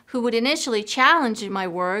men who would initially challenge my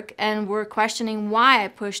work and were questioning why I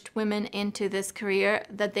pushed women into this career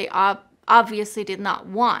that they obviously did not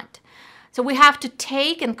want. So we have to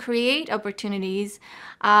take and create opportunities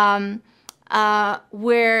where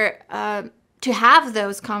to have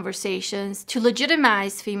those conversations, to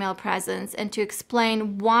legitimize female presence, and to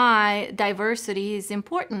explain why diversity is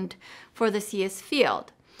important for the CS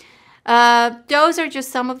field. Those are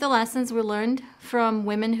just some of the lessons we learned from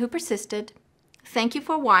women who persisted. Thank you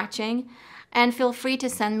for watching, and feel free to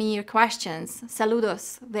send me your questions.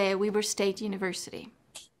 Saludos de Weber State University.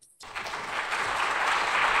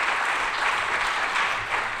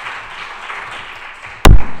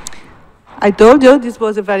 I told you this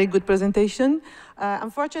was a very good presentation.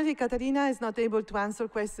 Unfortunately, Katarina is not able to answer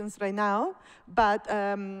questions right now, but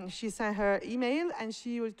she sent her email and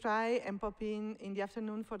she will try and pop in the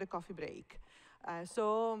afternoon for the coffee break.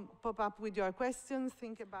 So pop up with your questions,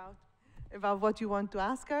 think about what you want to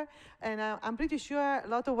ask her. And I'm pretty sure a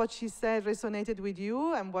lot of what she said resonated with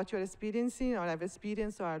you and what you're experiencing or have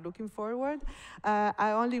experienced or are looking forward.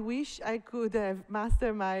 I only wish I could have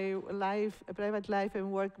mastered my private life and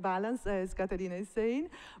work balance, as Katarina is saying,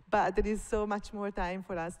 but there is so much more time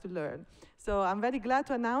for us to learn. So I'm very glad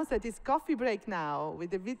to announce that it's coffee break now,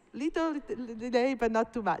 with a little delay, but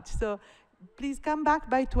not too much. So please come back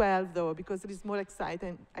by 12, though, because there is more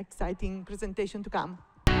exciting presentation to come.